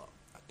recommend that a lot.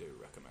 I do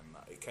recommend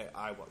that.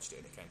 I watched it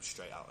and it came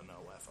straight out of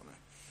nowhere for me,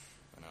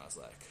 and I was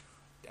like,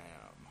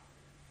 damn,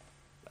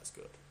 that's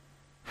good.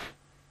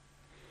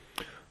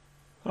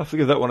 I'll have to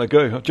give that one a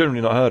go. I've generally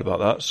not heard about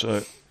that,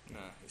 so... No,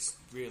 it's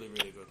really,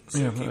 really good.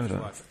 Yeah, I've heard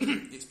that.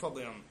 It's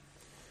probably on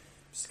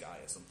Sky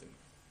or something.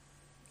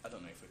 I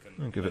don't know if we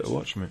can... I'll give it a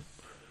watch, mate.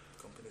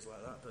 Companies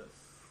like that, but,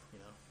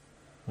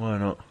 Why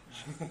not?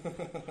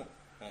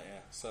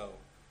 yeah, so,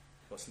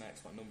 what's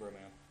next? What number am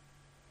I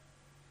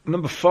on?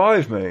 Number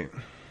 5, mate.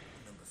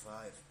 Number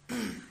 5.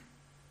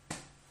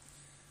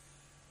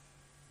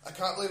 I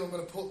can't believe I'm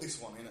going to put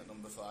this one in at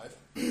number 5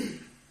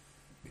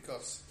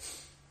 because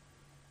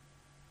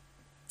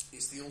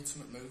it's the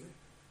ultimate movie.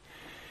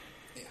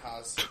 It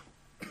has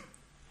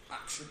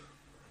action,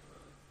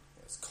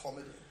 it has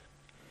comedy,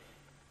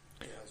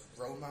 it has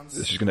romance.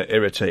 This is going to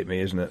irritate me,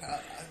 isn't it?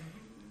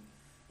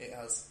 It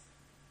has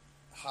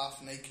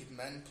half-naked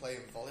men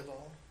playing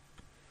volleyball.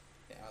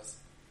 It has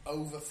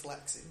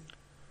over-flexing.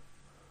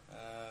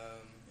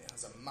 It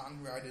has a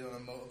man riding on a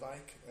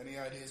motorbike. Any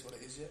ideas what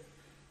it is yet?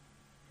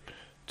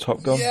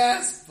 Top Gun?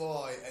 Yes,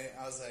 boy! And it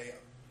has a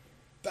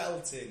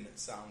belting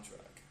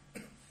soundtrack.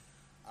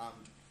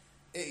 And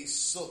it is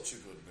such a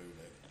good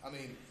movie. I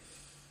mean,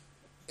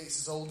 it's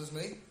as old as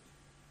me.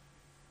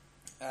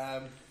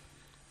 And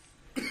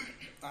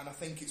I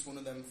think it's one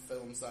of them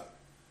films that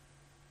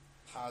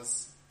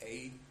has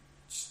aged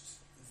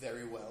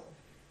very well.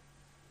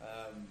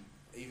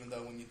 Even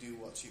though when you do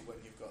watch it, when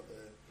you've got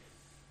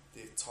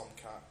the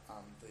Tomcat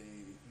and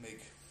the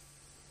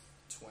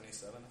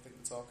MiG-27, I think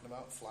we're talking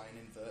about, flying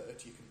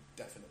inverted, you can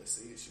definitely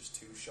see it's just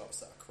two shots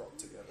that are cropped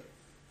together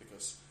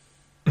because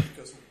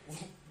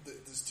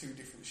there's two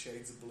different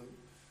shades of blue.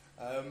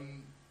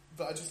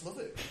 But I just love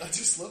it. I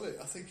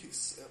think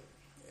it's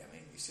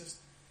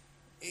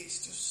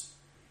it's just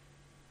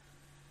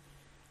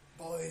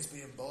boys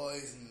being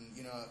boys, and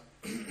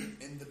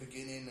in the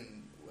beginning,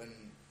 and when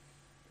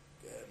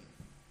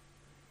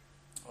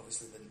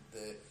obviously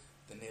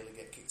they nearly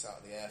get kicked out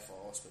of the Air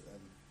Force, but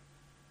then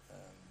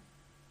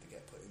they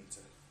get put into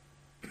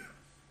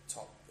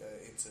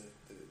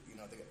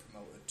they get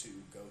promoted to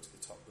go to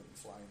the Top Gun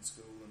flying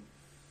school, and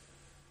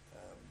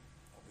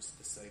obviously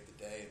they save the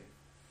day.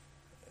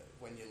 And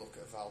when you look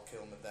at Val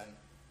Kilmer then,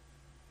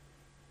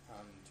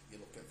 and you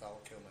look at Val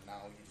Kilmer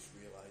now, you just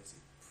realise he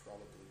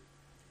probably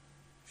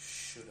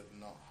should have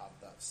not had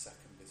that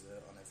second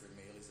dessert on every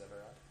meal he's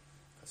ever had,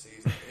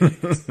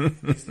 because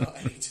he's not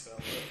aged well.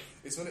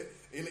 It's when do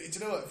you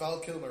know what Val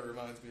Kilmer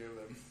reminds me of?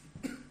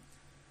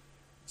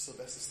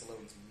 Sylvester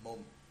Stallone's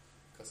mum,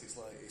 because it's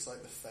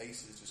like the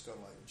face has just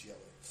gone like jelly.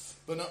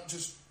 But not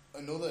just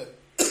another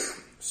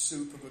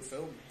super good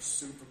film,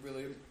 super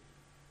brilliant,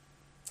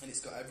 and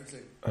it's got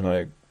everything.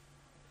 And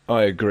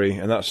I agree,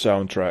 and that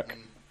soundtrack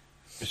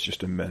is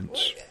just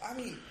immense. Well, I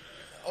mean,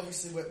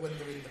 obviously when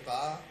they're in the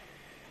bar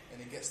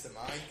and he gets the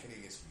mic and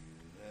he goes,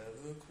 "You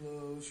never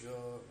close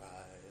your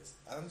eyes,"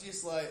 and I'm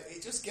just like,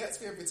 it just gets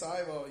me every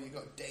time. Oh, you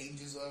got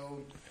Danger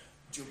Zone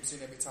jumps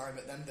in every time,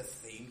 but then the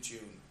theme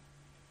tune,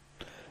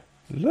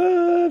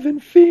 Love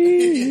and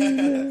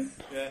Fear.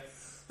 yeah.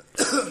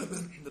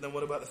 But then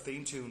what about the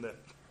theme tune then?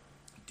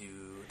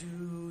 Do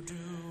do do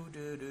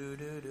do do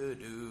do do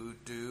do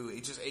do.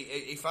 It just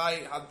if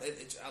I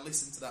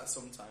listen to that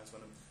sometimes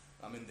when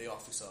I'm in the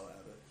office or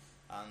whatever,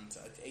 and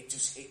it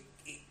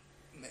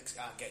makes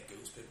I get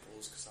goose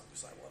pimples because I'm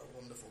just like, what a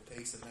wonderful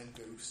piece. And then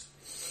Goose.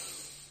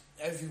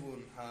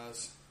 Everyone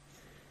has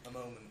a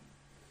moment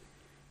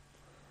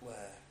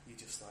where you're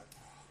just like,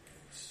 oh,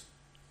 Goose,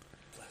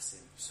 bless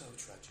him, so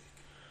tragic.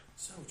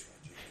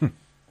 And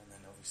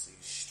then obviously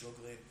he's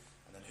struggling,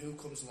 and then who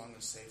comes along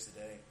and saves the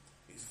day?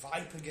 It's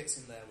Viper gets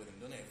in there with him,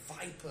 doesn't it?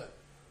 Viper,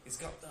 he's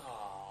got,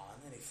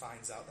 and then he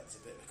finds out that there's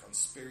a bit of a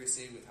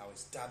conspiracy with how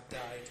his dad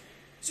died.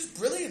 It's just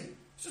brilliant.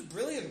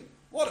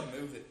 What a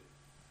movie.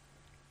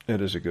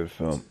 It is a good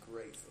film. It's a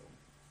great film.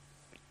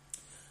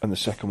 And the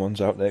second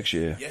one's out next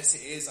year. Yes,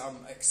 it is.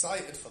 I'm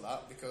excited for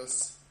that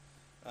because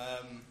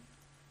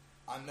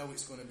I know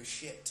it's going to be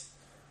shit.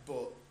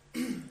 But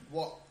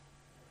what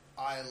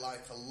I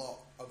like a lot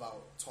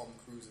about Tom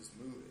Cruise's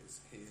movies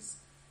is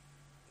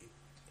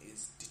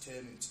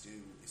determined to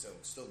do his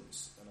own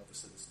stunts, and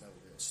obviously there's no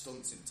real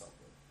stunts in Top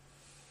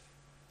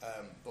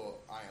Gun. But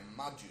I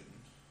imagine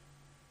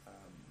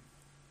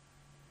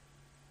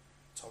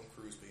Tom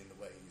Cruise being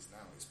the way he is now,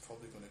 he's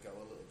probably going to go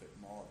a little bit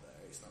more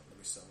there. It's not going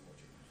to be so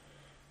much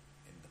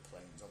in the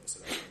planes.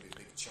 Obviously that's going to be a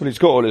big chunk. Well, he's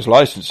got all his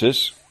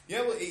licenses.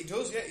 Yeah, well, he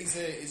does. Yeah,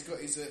 he's got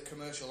his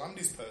commercial and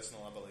his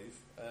personal, I believe.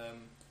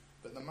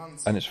 But the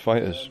man's and his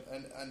fighters.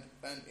 And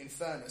in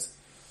fairness,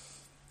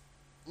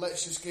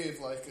 let's just give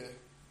like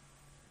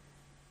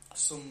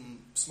some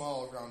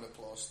small round of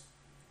applause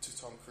to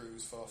Tom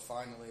Cruise for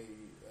finally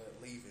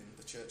leaving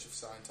the Church of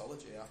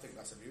Scientology. I think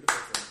that's a beautiful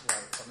thing.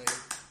 Like, for me,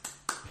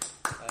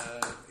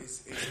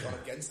 he's gone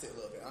against it a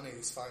little bit, and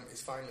he's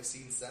finally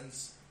seen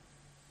sense.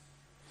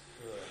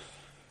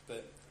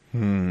 But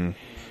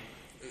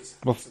it's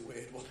a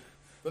weird one.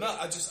 But no,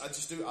 I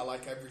just do. I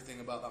like everything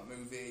about that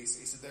movie.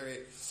 It's a very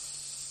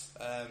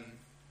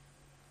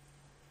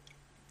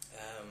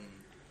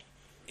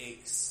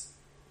it's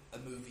a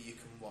movie you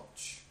can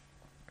watch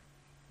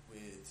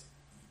with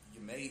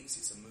your mates.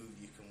 It's a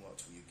movie you can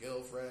watch with your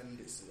girlfriend.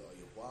 Or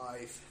your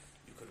wife.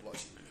 You could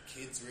watch it with your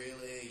kids.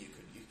 Really,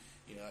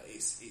 you know,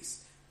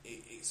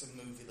 it's a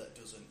movie that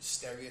doesn't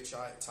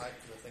stereotype,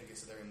 because I think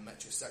it's a very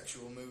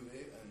metrosexual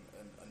movie,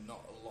 and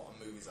not a lot of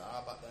movies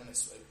are back then.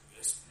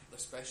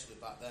 Especially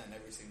back then,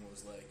 everything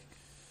was like,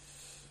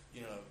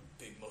 you know,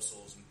 big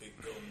muscles and big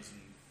guns,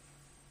 and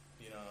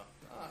you know,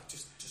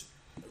 just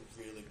a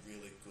really,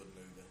 really good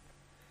movie.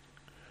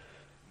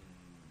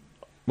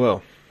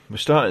 Well, we're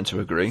starting to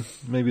agree.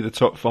 Maybe the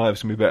top 5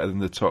 is going to be better than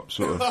the top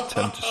sort of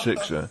 10 to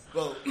 6 there.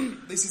 Well,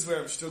 this is where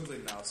I'm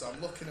struggling now, so I'm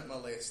looking at my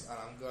list and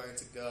I'm going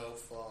to go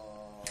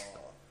for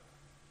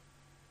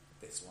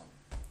this one.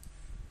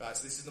 Right,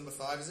 so this is number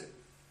 5, is it?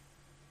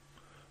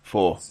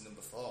 4. This is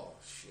number 4.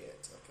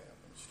 Shit, okay, I'm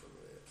going to struggle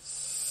here.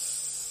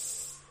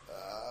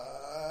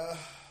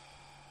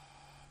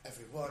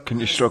 Everyone. Can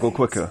you struggle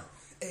quicker?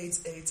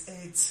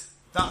 AIDS.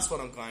 That's what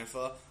I'm going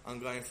for. I'm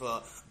going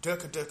for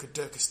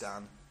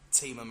Durkistan,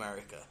 Team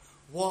America.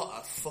 What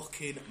a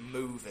fucking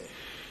movie.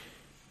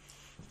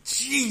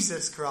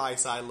 Jesus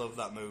Christ, I love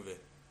that movie.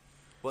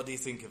 What do you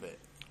think of it?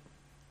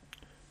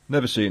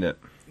 Never seen it.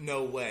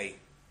 No way.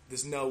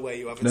 There's no way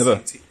you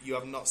haven't you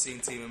have not seen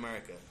Team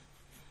America.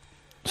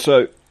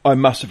 So, I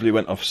massively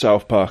went off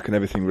South Park and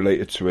everything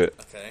related to it.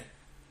 Okay.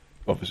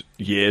 Obviously,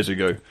 years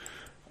ago.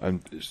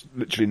 And it's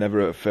literally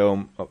never a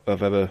film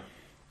I've ever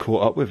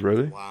caught up with,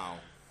 really. Wow.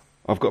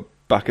 I've got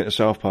back into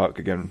South Park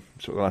again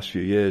sort of the last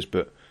few years,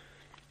 but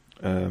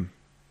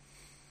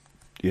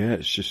yeah,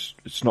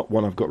 it's not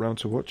one I've got round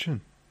to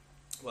watching.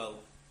 Well,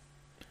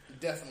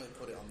 definitely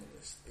put it on the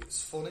list.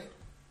 It's funny.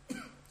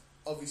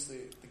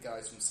 Obviously, the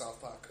guys from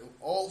South Park who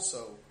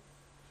also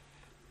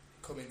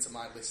come into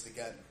my list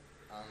again,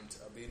 and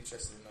I'll be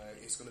interested in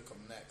it's going to come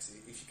next,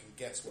 if you can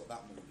guess what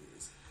that movie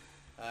is.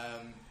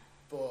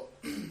 But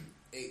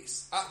it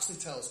actually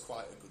tells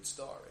quite a good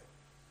story,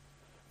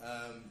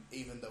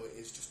 even though it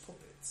is just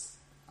puppets,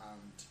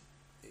 and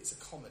it's a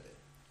comedy.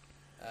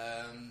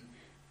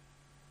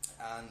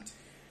 And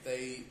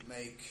they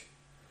make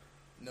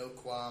no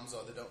qualms,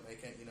 or they don't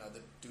make any, they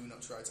do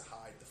not try to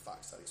hide the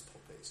fact that it's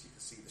puppets. You can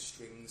see the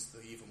strings,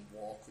 they even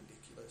walk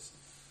ridiculous.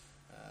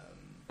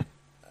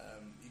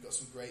 You've got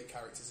some great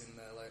characters in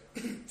there, like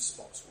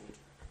Spotswood,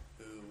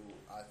 who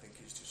I think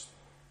is just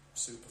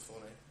super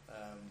funny.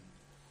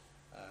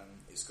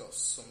 It's got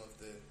some of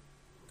the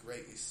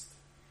greatest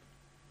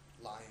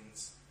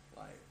lines,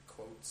 like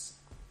quotes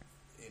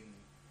in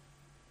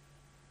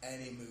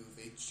any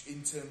movie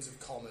in terms of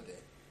comedy,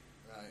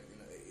 right? You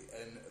know,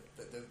 and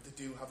they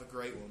do have a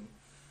great one.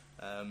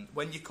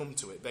 When you come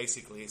to it,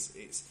 basically,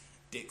 it's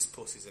dicks,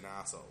 pussies, and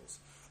arseholes.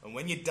 And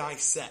when you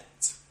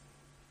dissect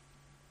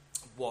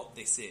what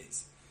this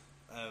is,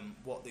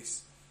 what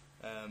this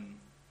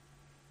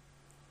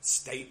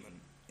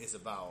statement is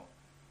about,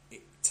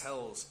 it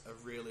tells a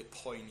really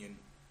poignant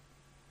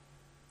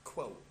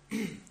quote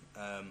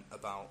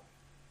about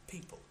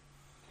people,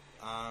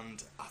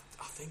 and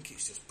I think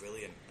it's just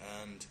brilliant.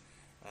 And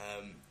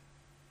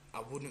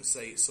I wouldn't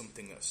say it's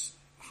something that's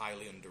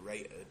highly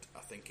underrated. I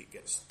think it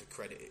gets the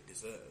credit it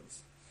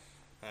deserves,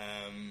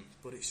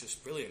 but it's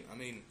just brilliant. I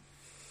mean,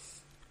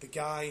 the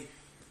guy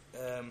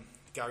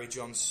Gary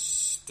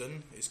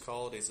Johnston is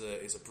called, is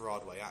a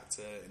Broadway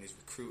actor, and he's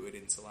recruited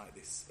into like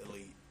this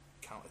elite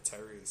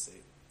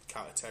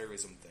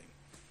counter-terrorism thing,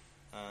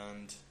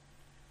 and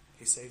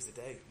he saves the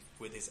day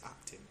with his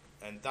acting,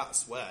 and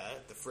that's where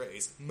the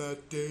phrase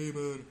 "Matt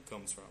Damon"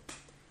 comes from.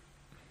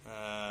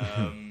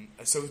 And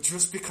so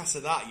just because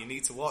of that, you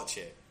need to watch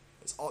it.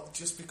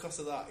 Just because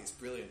of that, it's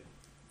brilliant,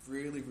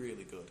 really,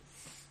 really good.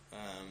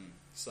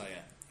 So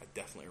yeah, I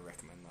definitely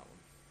recommend that one.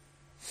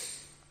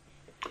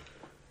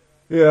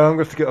 Yeah, I'm going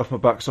to have to get off my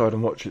backside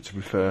and watch it, to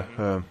be fair.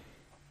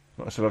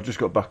 Like I said, I've just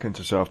got back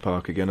into South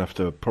Park again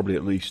after probably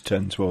at least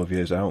 10, 12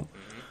 years out.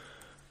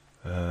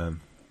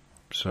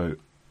 So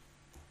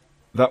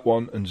that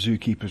one and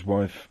Zookeeper's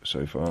Wife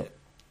so far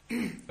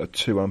are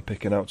two I'm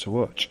picking out to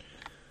watch.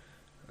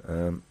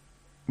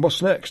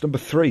 What's next? Number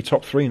 3,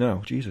 top 3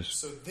 now. Jesus.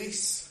 So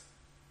this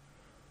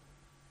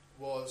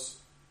was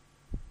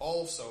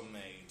also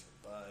made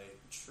by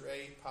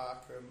Trey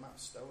Parker and Matt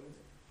Stone, is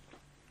it?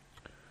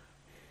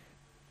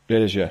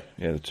 It is, yeah.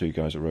 Yeah, the two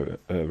guys that wrote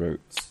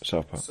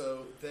South Park.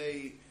 So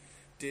they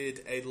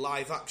did a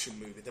live action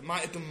movie. They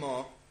might have done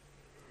more,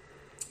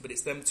 but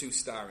it's them two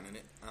starring in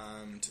it.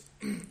 And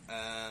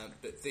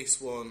but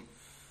this one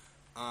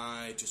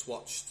I just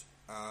watched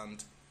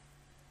and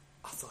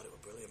I thought it was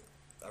brilliant.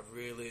 I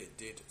really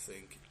did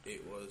think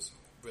it was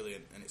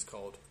brilliant, and it's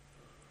called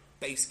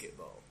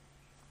Basketball.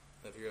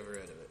 Have you ever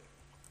heard of it?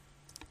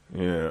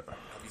 Yeah.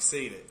 Have you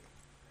seen it?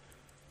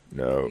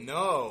 No.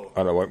 No.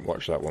 And I won't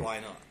watch that one.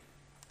 Why not?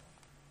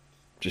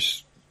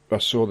 Just, I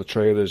saw the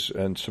trailers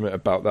and something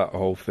about that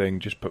whole thing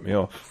just put me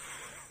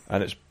off.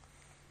 And it's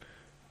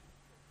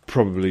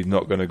probably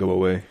not going to go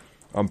away.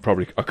 I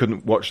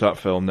couldn't watch that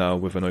film now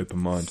with an open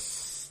mind.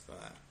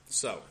 Right.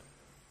 So,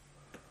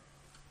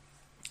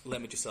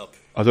 let me just help you.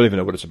 I don't even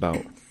know what it's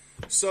about.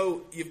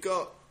 So, you've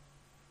got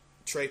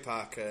Trey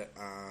Parker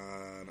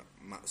and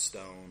Matt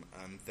Stone,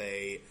 and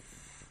they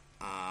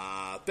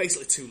are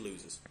basically two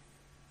losers.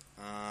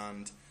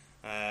 And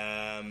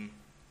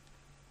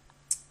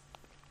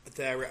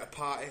they're at a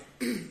party.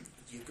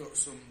 You've got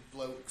some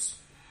blokes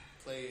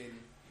playing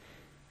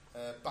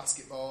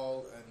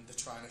basketball, and they're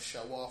trying to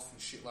show off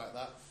and shit like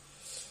that.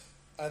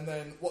 And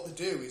then what they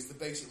do is they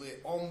basically,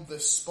 on the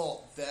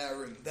spot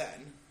there and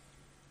then,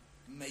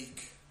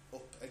 make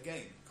up a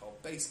game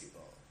called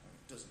basketball.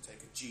 It doesn't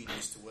take a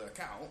genius to work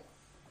out,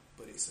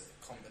 but it's a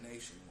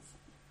combination of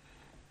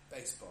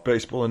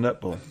baseball and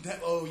netball.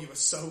 Oh, you were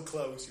so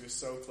close.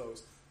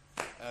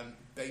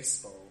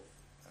 Baseball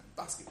and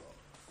basketball.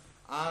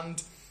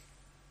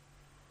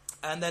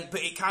 And then,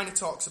 but it kind of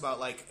talks about,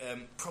 like,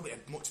 probably a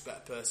much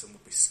better person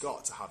would be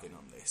Scott to have in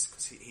on this,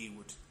 because he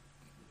would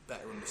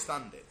better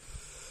understand it.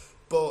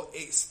 But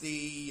it's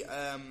the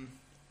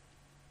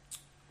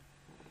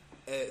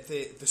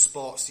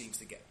sport seems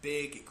to get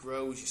big, it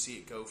grows, you see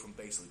it go from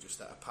basically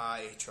just at a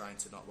pie, trying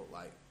to not look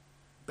like,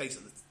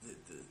 basically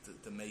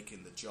they're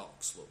making the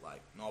jocks look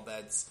like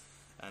knobheads,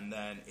 and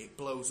then it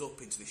blows up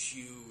into this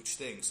huge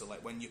thing. So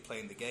like when you're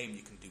playing the game,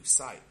 you can do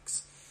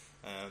psychs,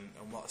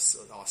 and what's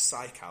or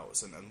psych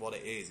outs, and what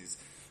it is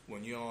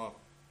when you're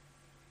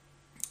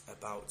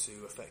about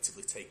to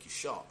effectively take your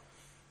shot,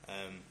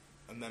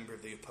 a member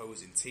of the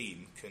opposing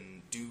team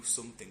can do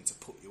something to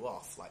put you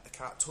off. Like, they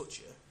can't touch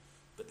you,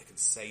 but they can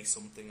say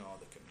something, or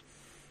they can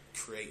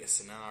create a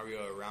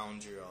scenario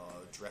around you,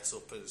 or dress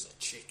up as a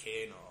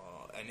chicken,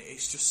 and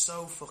it's just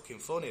so fucking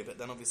funny. But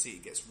then obviously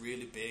it gets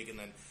really big, and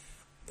then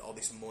all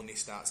this money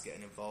starts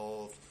getting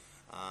involved,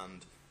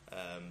 and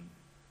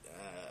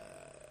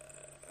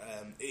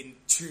in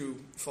true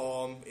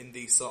form in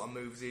these sort of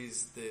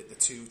movies, the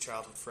two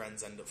childhood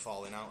friends end up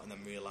falling out and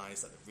then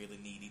realise that they really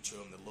need each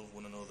other and they love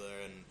one another,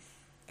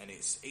 and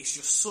it's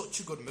just such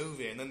a good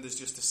movie. And then there's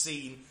just a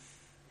scene,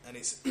 and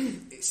it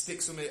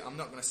sticks with me. I'm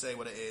not going to say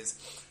what it is.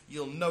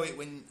 You'll know it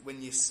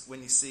when you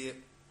see it.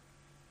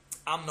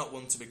 I'm not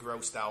one to be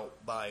grossed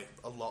out by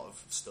a lot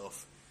of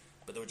stuff,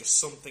 but there was just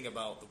something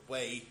about the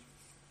way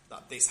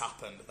that this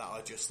happened that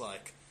I just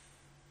like,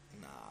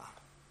 nah,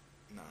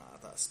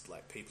 that's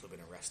like, people have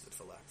been arrested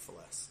for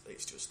less.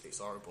 It's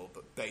horrible.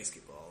 But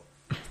Basketball,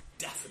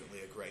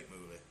 definitely a great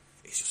movie.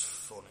 It's just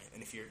funny,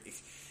 and if you're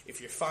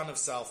a fan of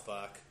South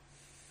Park,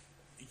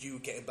 you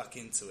getting back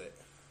into it,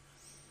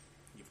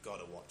 you've got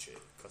to watch it,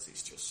 because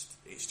it's just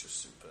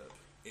superb.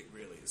 It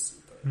really is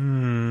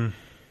superb.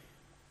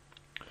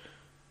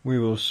 We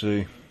will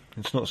see.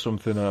 It's not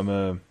something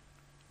I'm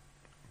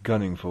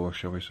gunning for,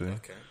 shall we say?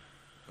 Okay.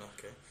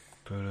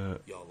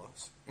 But Your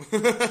loss.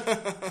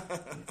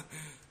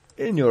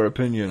 in your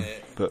opinion,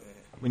 but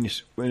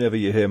whenever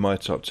you hear my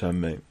top 10,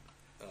 mate,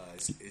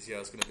 is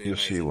yours going to be you'll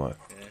amazing? see why. Yeah.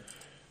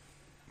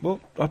 Well,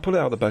 I pull it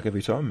out of the bag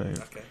every time, mate.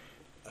 Okay.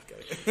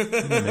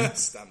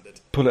 Standard.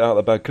 Pull it out of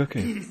the bag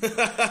cooking.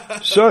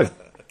 So,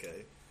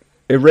 Okay.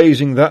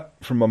 erasing that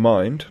from my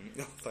mind,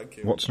 Oh, thank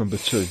you. what's number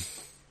 2?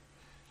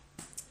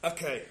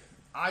 Okay.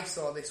 I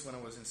saw this when I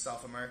was in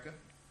South America,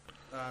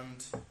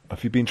 and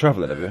Have you been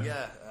travelling, have you?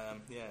 yeah.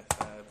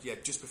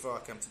 Just before I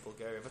came to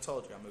Bulgaria, have I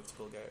told you I moved to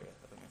Bulgaria?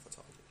 I don't know if I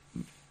told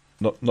you.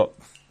 Not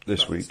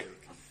this Not week.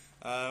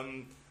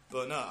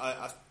 But no,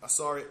 I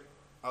saw it.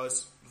 I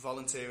was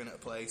volunteering at a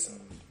place,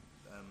 and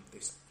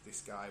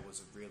this guy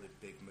was a really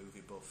big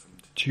movie buff.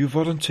 And Do you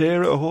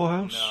volunteer at a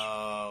whorehouse?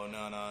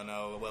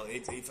 no. Well,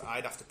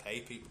 I'd have to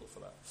pay people for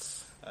that.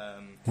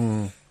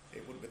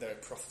 It wouldn't be very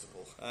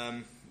profitable.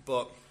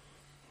 But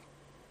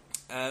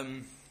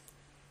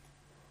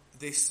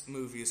this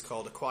movie is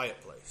called A Quiet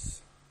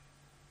Place,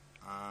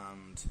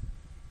 and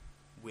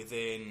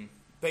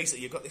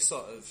basically you've got this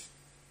sort of,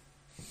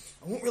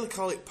 I won't really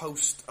call it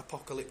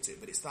post-apocalyptic,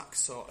 but it's that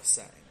sort of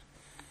setting.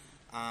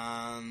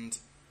 And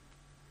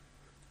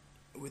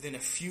within a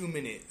few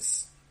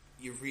minutes,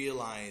 you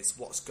realise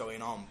what's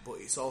going on, but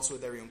it's also a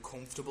very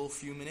uncomfortable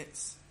few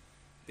minutes,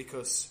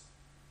 because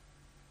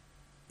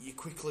you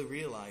quickly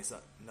realise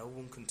that no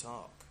one can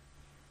talk.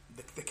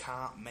 They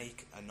can't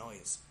make a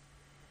noise.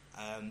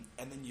 And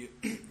then you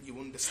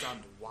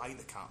understand why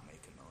they can't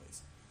make a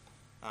noise.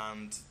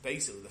 And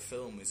basically the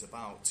film is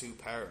about two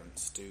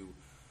parents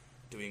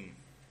doing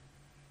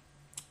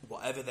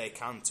whatever they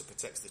can to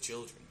protect the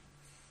children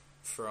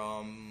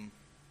from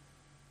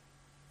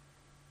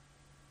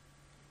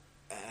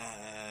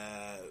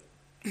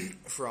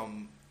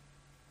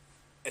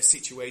a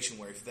situation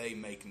where if they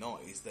make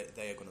noise,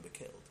 they are going to be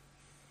killed.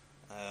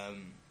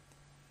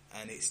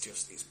 And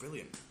it's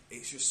brilliant.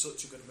 It's just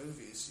such a good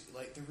movie. It's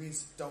like,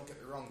 don't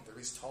get me wrong, there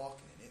is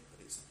talking in it, but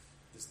there's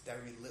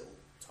very little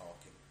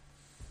talking,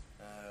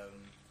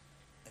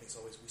 and it's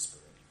always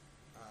whispering.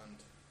 And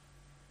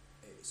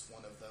it's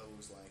one of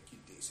those, like,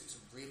 it's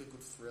a really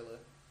good thriller.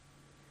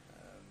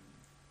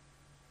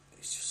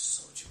 It's just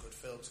such a good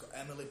film. It's got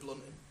Emily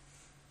Blunt in,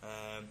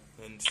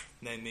 and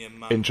name me a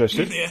man.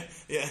 Interested?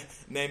 yeah.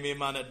 Name me a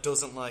man that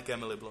doesn't like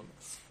Emily Blunt.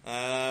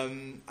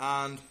 And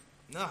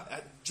no,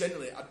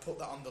 generally I'd put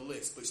that on the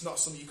list, but it's not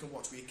something you can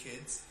watch with your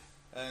kids.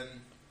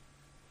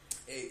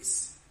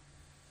 It's,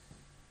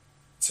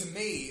 to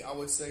me, I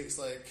would say it's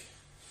like,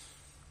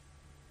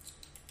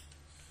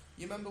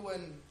 you remember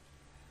when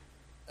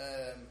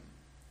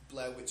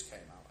Blair Witch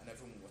came out and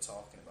everyone were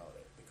talking about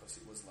it because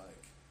it was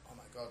like, oh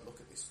my god, look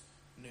at this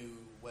new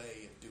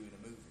way of doing a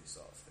movie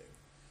sort of thing.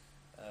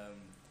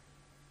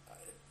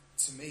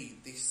 To me,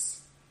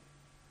 this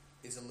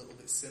is a little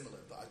bit similar,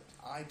 but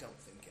I don't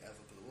think it ever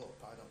blew up.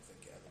 I don't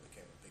think it ever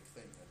became a big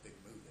thing, a big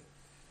movie.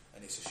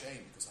 And it's a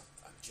shame because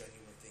I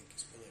genuinely think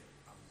it's brilliant.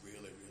 I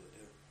really, really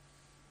do.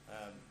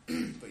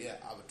 But yeah,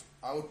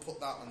 I would put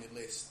that on your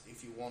list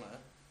if you want to,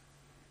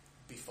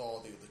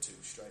 before the other two,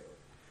 straight up,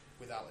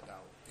 without a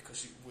doubt.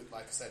 Because,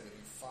 like I said,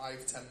 within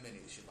 5-10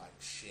 minutes, you're like,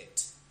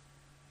 shit.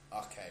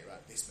 Okay, right,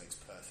 this makes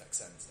perfect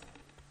sense now.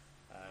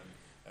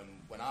 And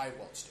when I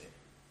watched it,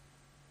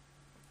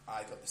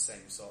 I got the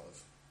same sort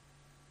of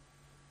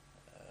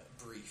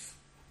brief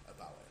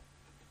about it,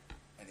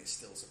 and it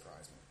still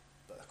surprised me.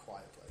 But A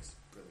Quiet Place,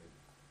 brilliant,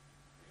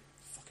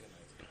 fucking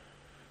amazing.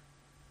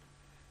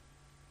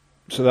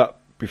 So that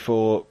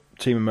before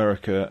Team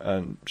America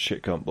and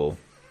Shit Can't Ball.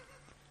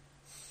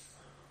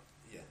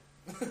 Yeah,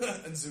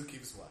 and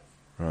Zookeeper's Wife.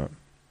 Right.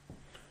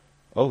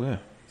 Oh yeah.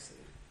 So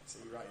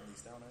you're writing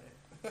these down,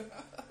 aren't you?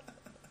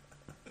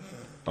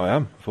 I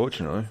am,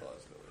 fortunately.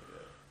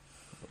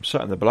 I'm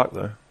sat in the black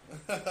though.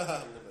 I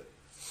love it.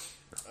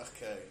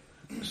 Okay.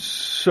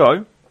 So, What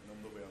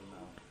number are we on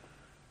now?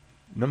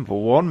 number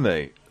 1,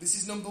 mate. This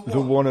is number 1.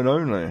 The one and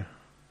only.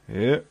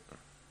 Yeah.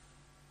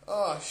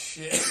 Oh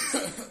shit.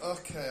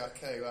 okay, right, I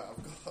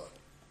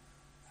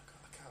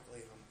can't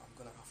believe I'm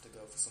gonna have to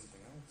go for something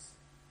else.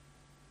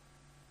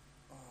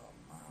 Oh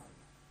man.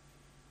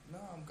 No,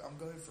 I'm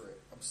going for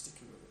it. I'm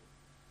sticking with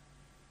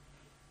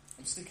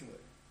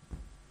it.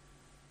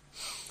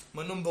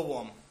 My number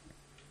 1.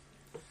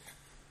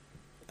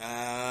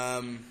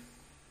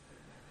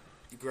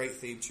 Great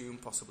theme tune,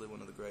 possibly one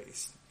of the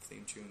greatest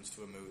theme tunes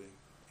to a movie,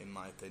 in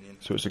my opinion.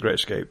 So it's The Great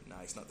Escape. No,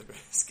 it's not The Great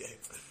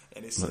Escape.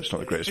 And No, it's not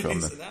the greatest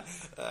film then.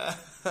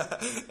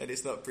 And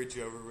it's not Bridge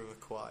Over River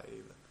Kwai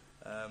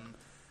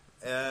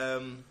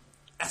either.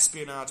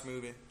 Espionage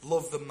movie.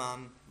 Love the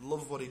man.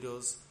 Love what he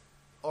does.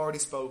 Already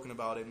spoken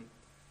about him.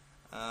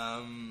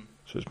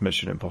 So it's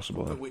Mission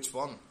Impossible But then. which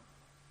one?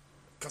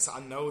 Because I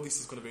know this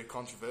is going to be a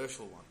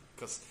controversial one.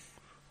 Because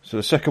So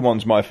the second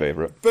one's my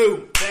favourite.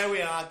 boom, there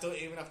we are. Don't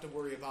even have to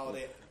worry about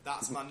it.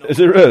 That's my number. Is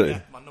it really?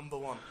 Yeah, my number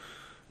 1.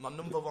 My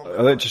number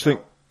 1. I just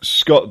think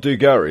Scott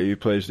Dugarry, who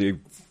plays the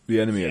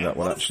enemy in that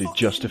one, what a actually fucking-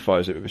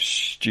 justifies it with a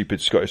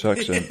stupid Scottish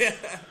accent.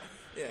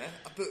 Yeah,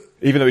 but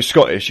Even though he's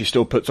Scottish, he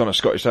still puts on a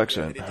Scottish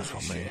accent. it Oh,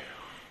 doesn't me. shit.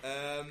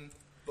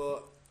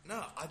 But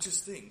no, I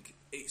just think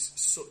it's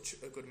such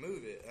a good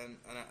movie,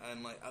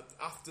 and like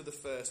after the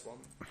first one,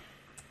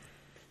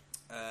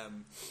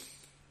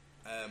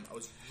 I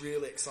was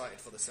really excited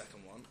for the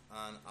second one,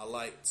 and I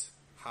liked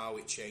how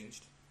it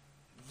changed.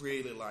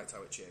 Really liked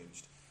how it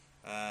changed.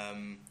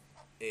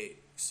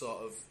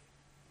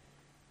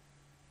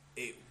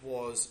 It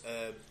was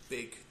a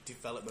big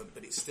development,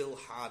 but it still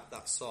had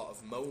that sort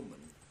of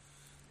moment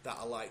that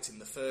I liked in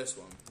the first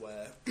one,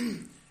 where,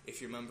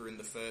 if you remember in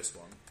the first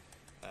one,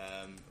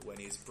 when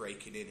he's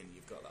breaking in and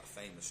you've got that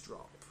famous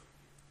drop,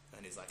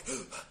 and he's like,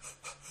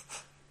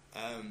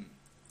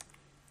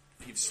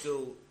 you've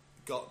still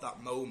got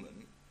that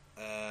moment,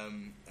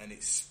 and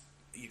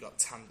you got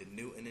Tanda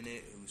Newton in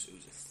it, who's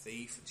a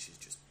thief, and she's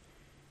just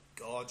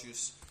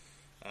gorgeous.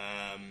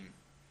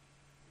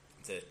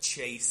 The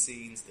chase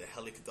scenes, the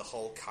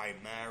whole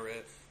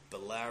Chimera,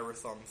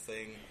 Bellerothon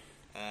thing,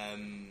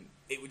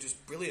 it was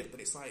just brilliant. But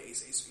it's like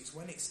it's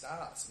when it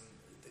starts, and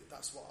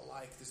that's what I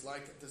like. There's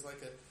like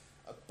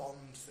a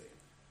Bond thing,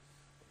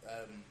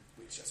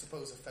 which I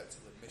suppose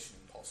effectively Mission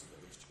Impossible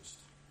is just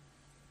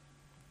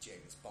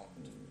James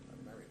Bond,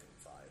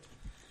 American-fied.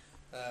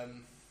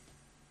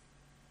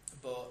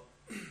 But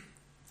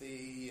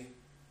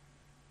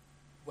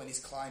when he's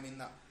climbing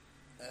that,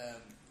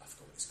 I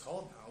forgot what it's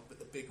called now, but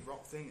the big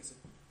rock thing, it's a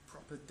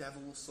proper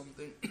devil or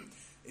something.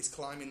 He's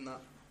climbing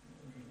that,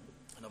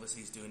 and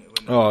obviously he's doing it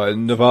when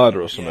In Nevada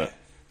or something.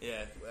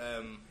 Yeah.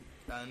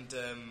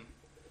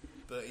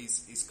 But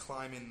he's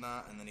climbing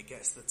that, and then he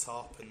gets to the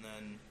top, and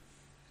then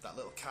that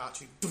little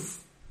cartridge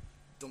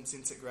dumps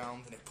into the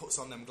ground, and it puts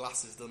on them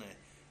glasses, doesn't it?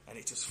 And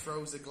it just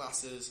throws the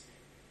glasses.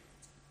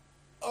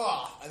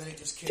 And then it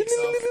just kicks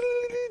off.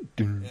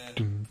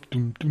 And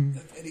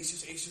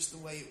it's just the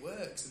way it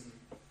works, and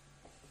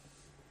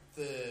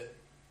the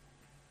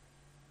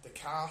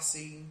car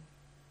scene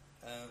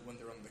when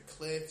they're on the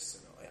cliffs,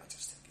 and I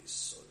just think it's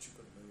such a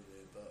good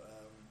movie. But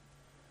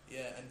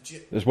and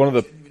there's one of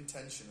the genuine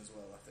tension as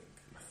well. I think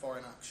for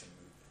an action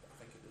movie, I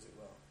think it does it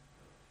well.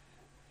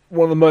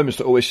 One of the moments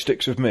that always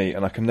sticks with me,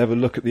 and I can never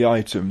look at the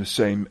item the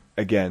same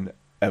again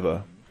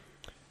ever,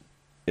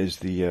 is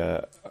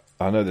the.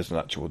 I know there's an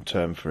actual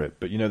term for it,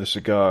 but you know the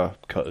cigar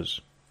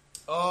cutters.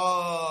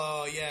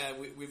 Oh yeah,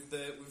 with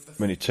the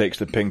when he takes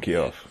the pinky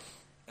off,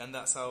 and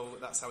that's how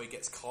he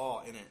gets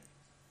caught in it,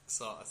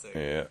 sort of thing.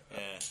 Yeah.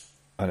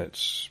 And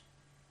it's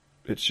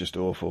just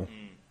awful.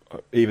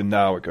 Even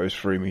now, it goes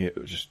through me. It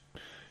was just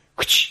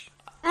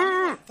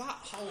that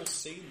whole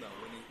scene though,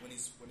 when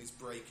he's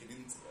breaking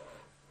into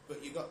there.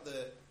 But you got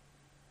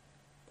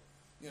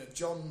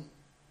John.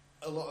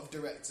 A lot of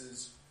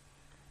directors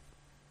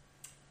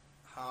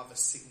have a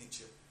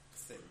signature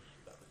thing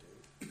that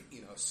they do.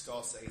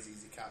 Scorsese,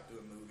 he can't do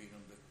a movie in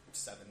under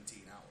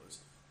 17 hours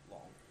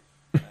long.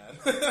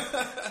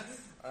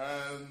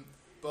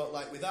 But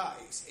like with that,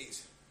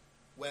 it's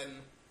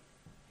when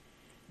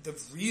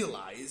they've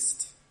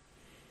realised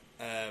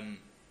that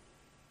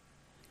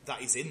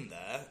he's in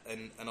there,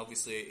 and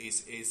obviously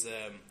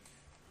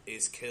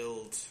is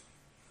killed.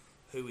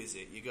 Who is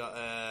it? You got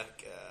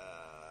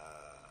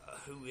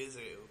who is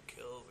it who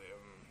killed him?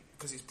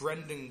 Because it's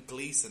Brendan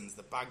Gleeson's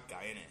the bad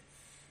guy in it,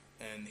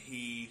 and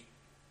he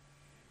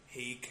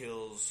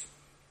kills.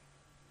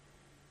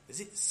 Is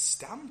it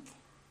Stamp?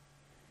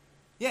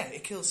 Yeah,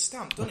 it kills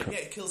Stamp, doesn't it? Yeah,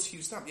 it kills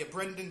Hugh Stamp. Yeah,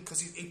 Brendan, because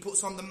he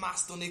puts on the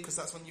mask, doesn't he? Because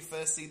that's when you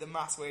first see the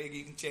mask where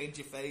you can change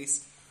your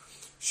face.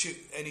 Shoot,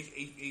 and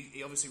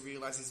he obviously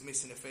realises he's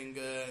missing a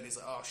finger, and he's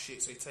like, oh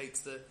shit! So he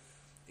takes the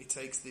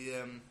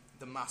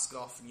mask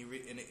off, and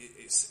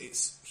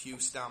it's Hugh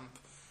Stamp,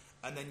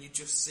 and then you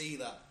just see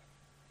that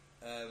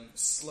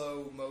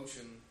slow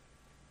motion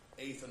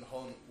Ethan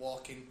Hunt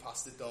walking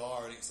past the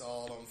door, and it's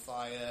all on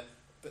fire.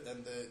 But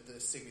then the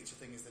signature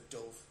thing is the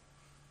dove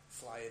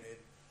flying in.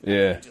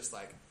 Yeah. And just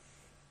like,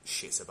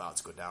 shit's about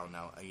to go down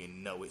now, and you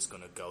know it's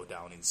going to go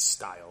down in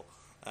style.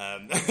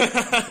 And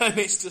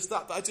it's just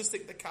that. But I just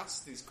think the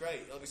cast is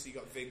great. Obviously, you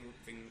got Ving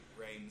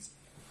Rhames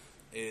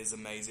is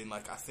amazing.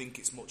 Like, I think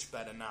it's much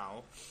better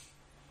now.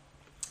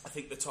 I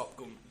think the Top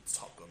Gun,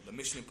 the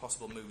Mission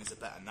Impossible movies are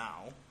better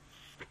now.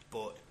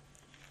 But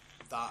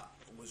that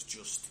was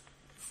just,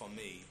 for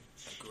me,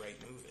 a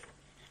great movie.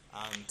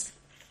 And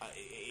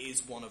it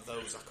is one of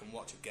those I can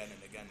watch again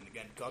and again and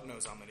again. God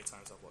knows how many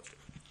times I've watched it.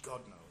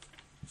 God knows.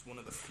 It's one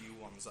of the few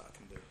ones that I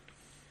can do.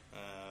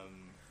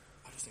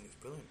 I just think it's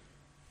brilliant.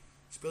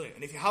 It's brilliant.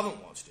 And if you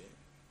haven't watched it,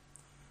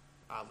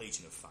 our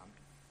Legion of Fan,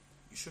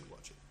 you should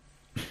watch it.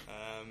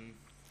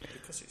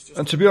 Because it's just...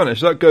 And to be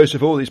honest, that goes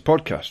with all these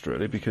podcasts,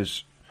 really,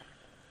 because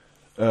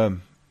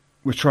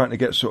we're trying to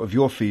get sort of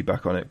your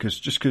feedback on it,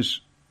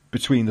 because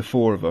between the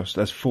four of us,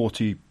 there's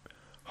 40,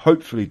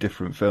 hopefully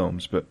different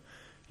films, but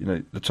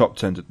the top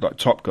 10, like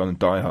Top Gun and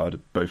Die Hard, are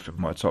both of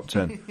my top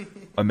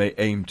 10. I may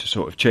aim to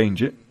sort of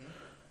change it,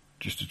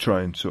 just to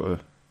try and sort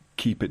of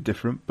keep it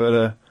different.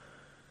 But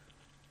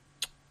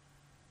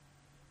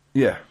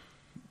yeah,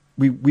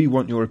 we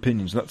want your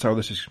opinions. That's how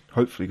this is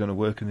hopefully going to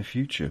work in the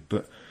future.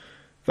 But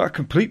that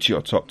completes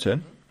your top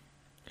 10.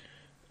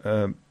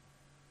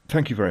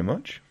 Thank you very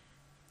much.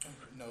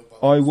 No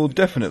I will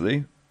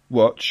definitely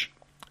watch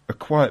A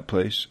Quiet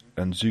Place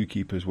and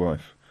Zookeeper's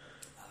Wife.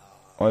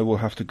 I will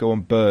have to go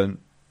and burn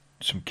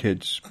some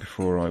kids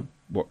before I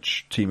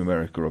watch Team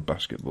America or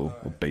basketball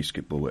or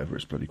basketball, whatever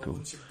it's bloody called.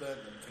 Once you've burnt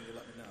them, can you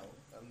let me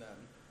know? And then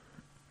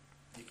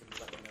you can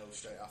let me know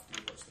straight after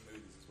you watch the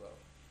movies as well.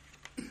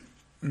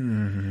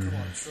 Come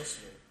on,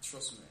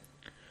 trust me.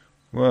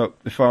 Well,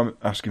 if I'm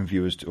asking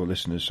viewers or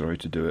listeners, to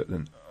do it,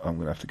 then I'm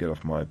going to have to get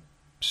off my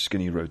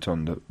skinny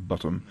rotund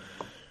bottom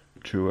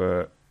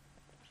to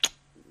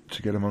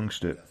get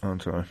amongst it,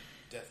 aren't I?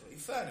 Definitely. In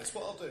fairness,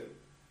 what I'll do,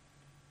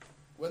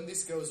 when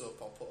this goes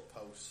up, I'll put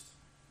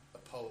a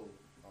poll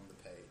on the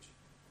page,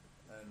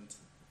 and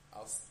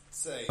I'll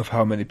say... Of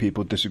how many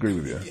people disagree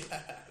with you? Yeah,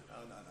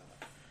 no.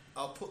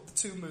 I'll put the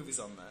two movies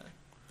on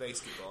there,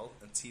 Basketball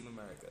and Team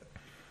America,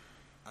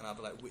 and I'll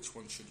be like, which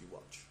one should you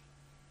watch?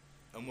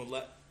 And we'll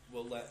let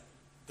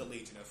the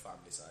Legion of Fan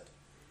decide.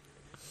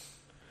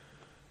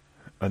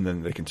 And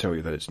then they can tell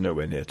you that it's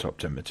nowhere near top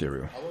 10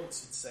 material. I won't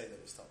say that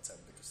it's top 10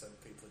 because then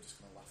people are just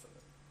going to laugh at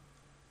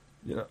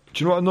it. You know,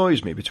 do you know what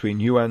annoys me between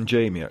you and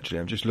Jamie, actually?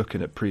 I'm just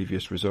looking at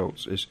previous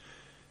results. Is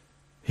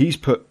he's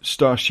put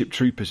Starship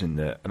Troopers in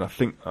there, and I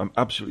think I'm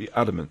absolutely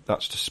adamant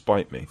that's to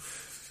spite me.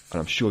 And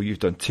I'm sure you've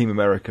done Team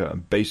America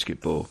and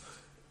Basketball,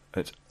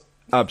 and it's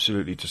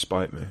absolutely to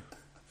spite me.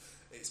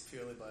 It's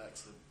purely by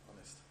accident,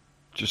 honest.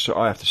 Just so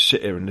I have to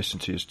sit here and listen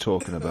to you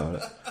talking about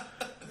it.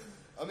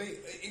 I mean,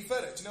 in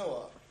fact, do you know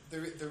what?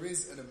 There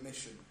is an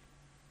omission,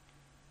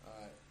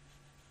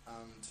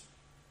 and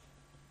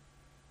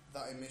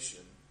that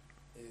omission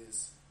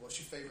is, what's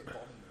your favourite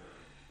Bond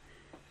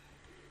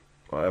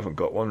movie? I haven't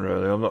got one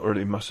really. I'm not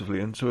really massively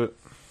into it.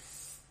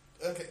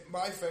 Okay,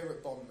 my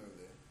favourite Bond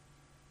movie.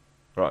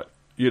 Right,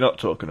 you're not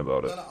talking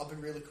about it. No, I'll be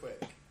really quick.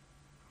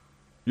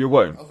 You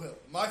won't. I will.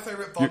 My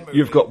favourite Bond movie.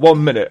 You've got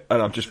 1 minute, and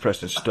I'm just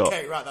pressing stop.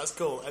 Okay, right, that's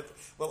cool.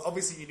 Well,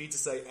 obviously you need to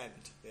say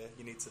end. Yeah,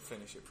 you need to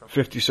finish it properly.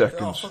 50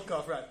 seconds. Oh, fuck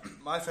off, right.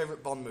 My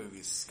favourite Bond movie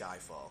is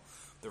Skyfall.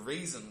 The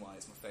reason why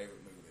it's my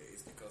favourite movie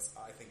is because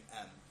I think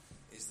M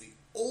is the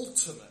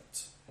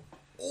ultimate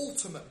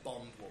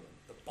Bond woman,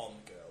 the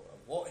Bond girl,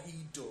 and what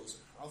he does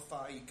and how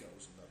far he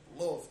goes and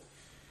the love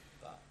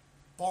that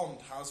Bond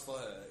has for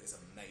her is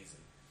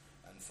amazing.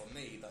 And for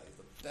me, that is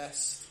the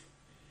best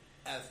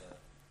ever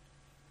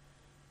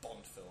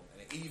Bond film.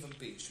 And it even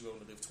beats You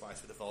Only Live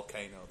Twice with a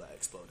volcano that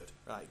exploded.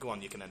 Right, go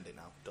on, you can end it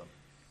now. Done.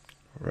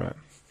 Right.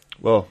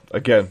 Well,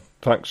 again,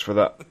 thanks for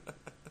that.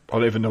 I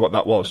don't even know what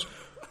that was.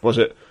 Was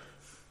it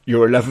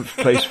your 11th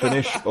place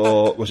finish,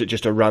 or was it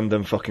just a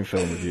random fucking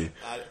film review?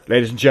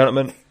 Ladies and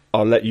gentlemen,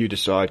 I'll let you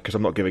decide, because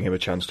I'm not giving him a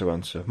chance to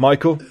answer.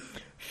 Michael,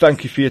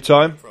 thank you for your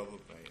time. Not a problem,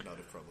 mate. Not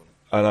a problem.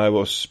 And I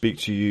will speak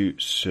to you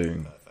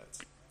soon.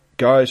 Perfect.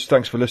 Guys,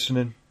 thanks for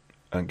listening.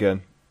 And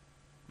again,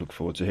 look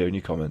forward to hearing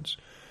your comments.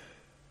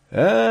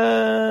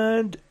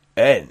 And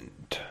end.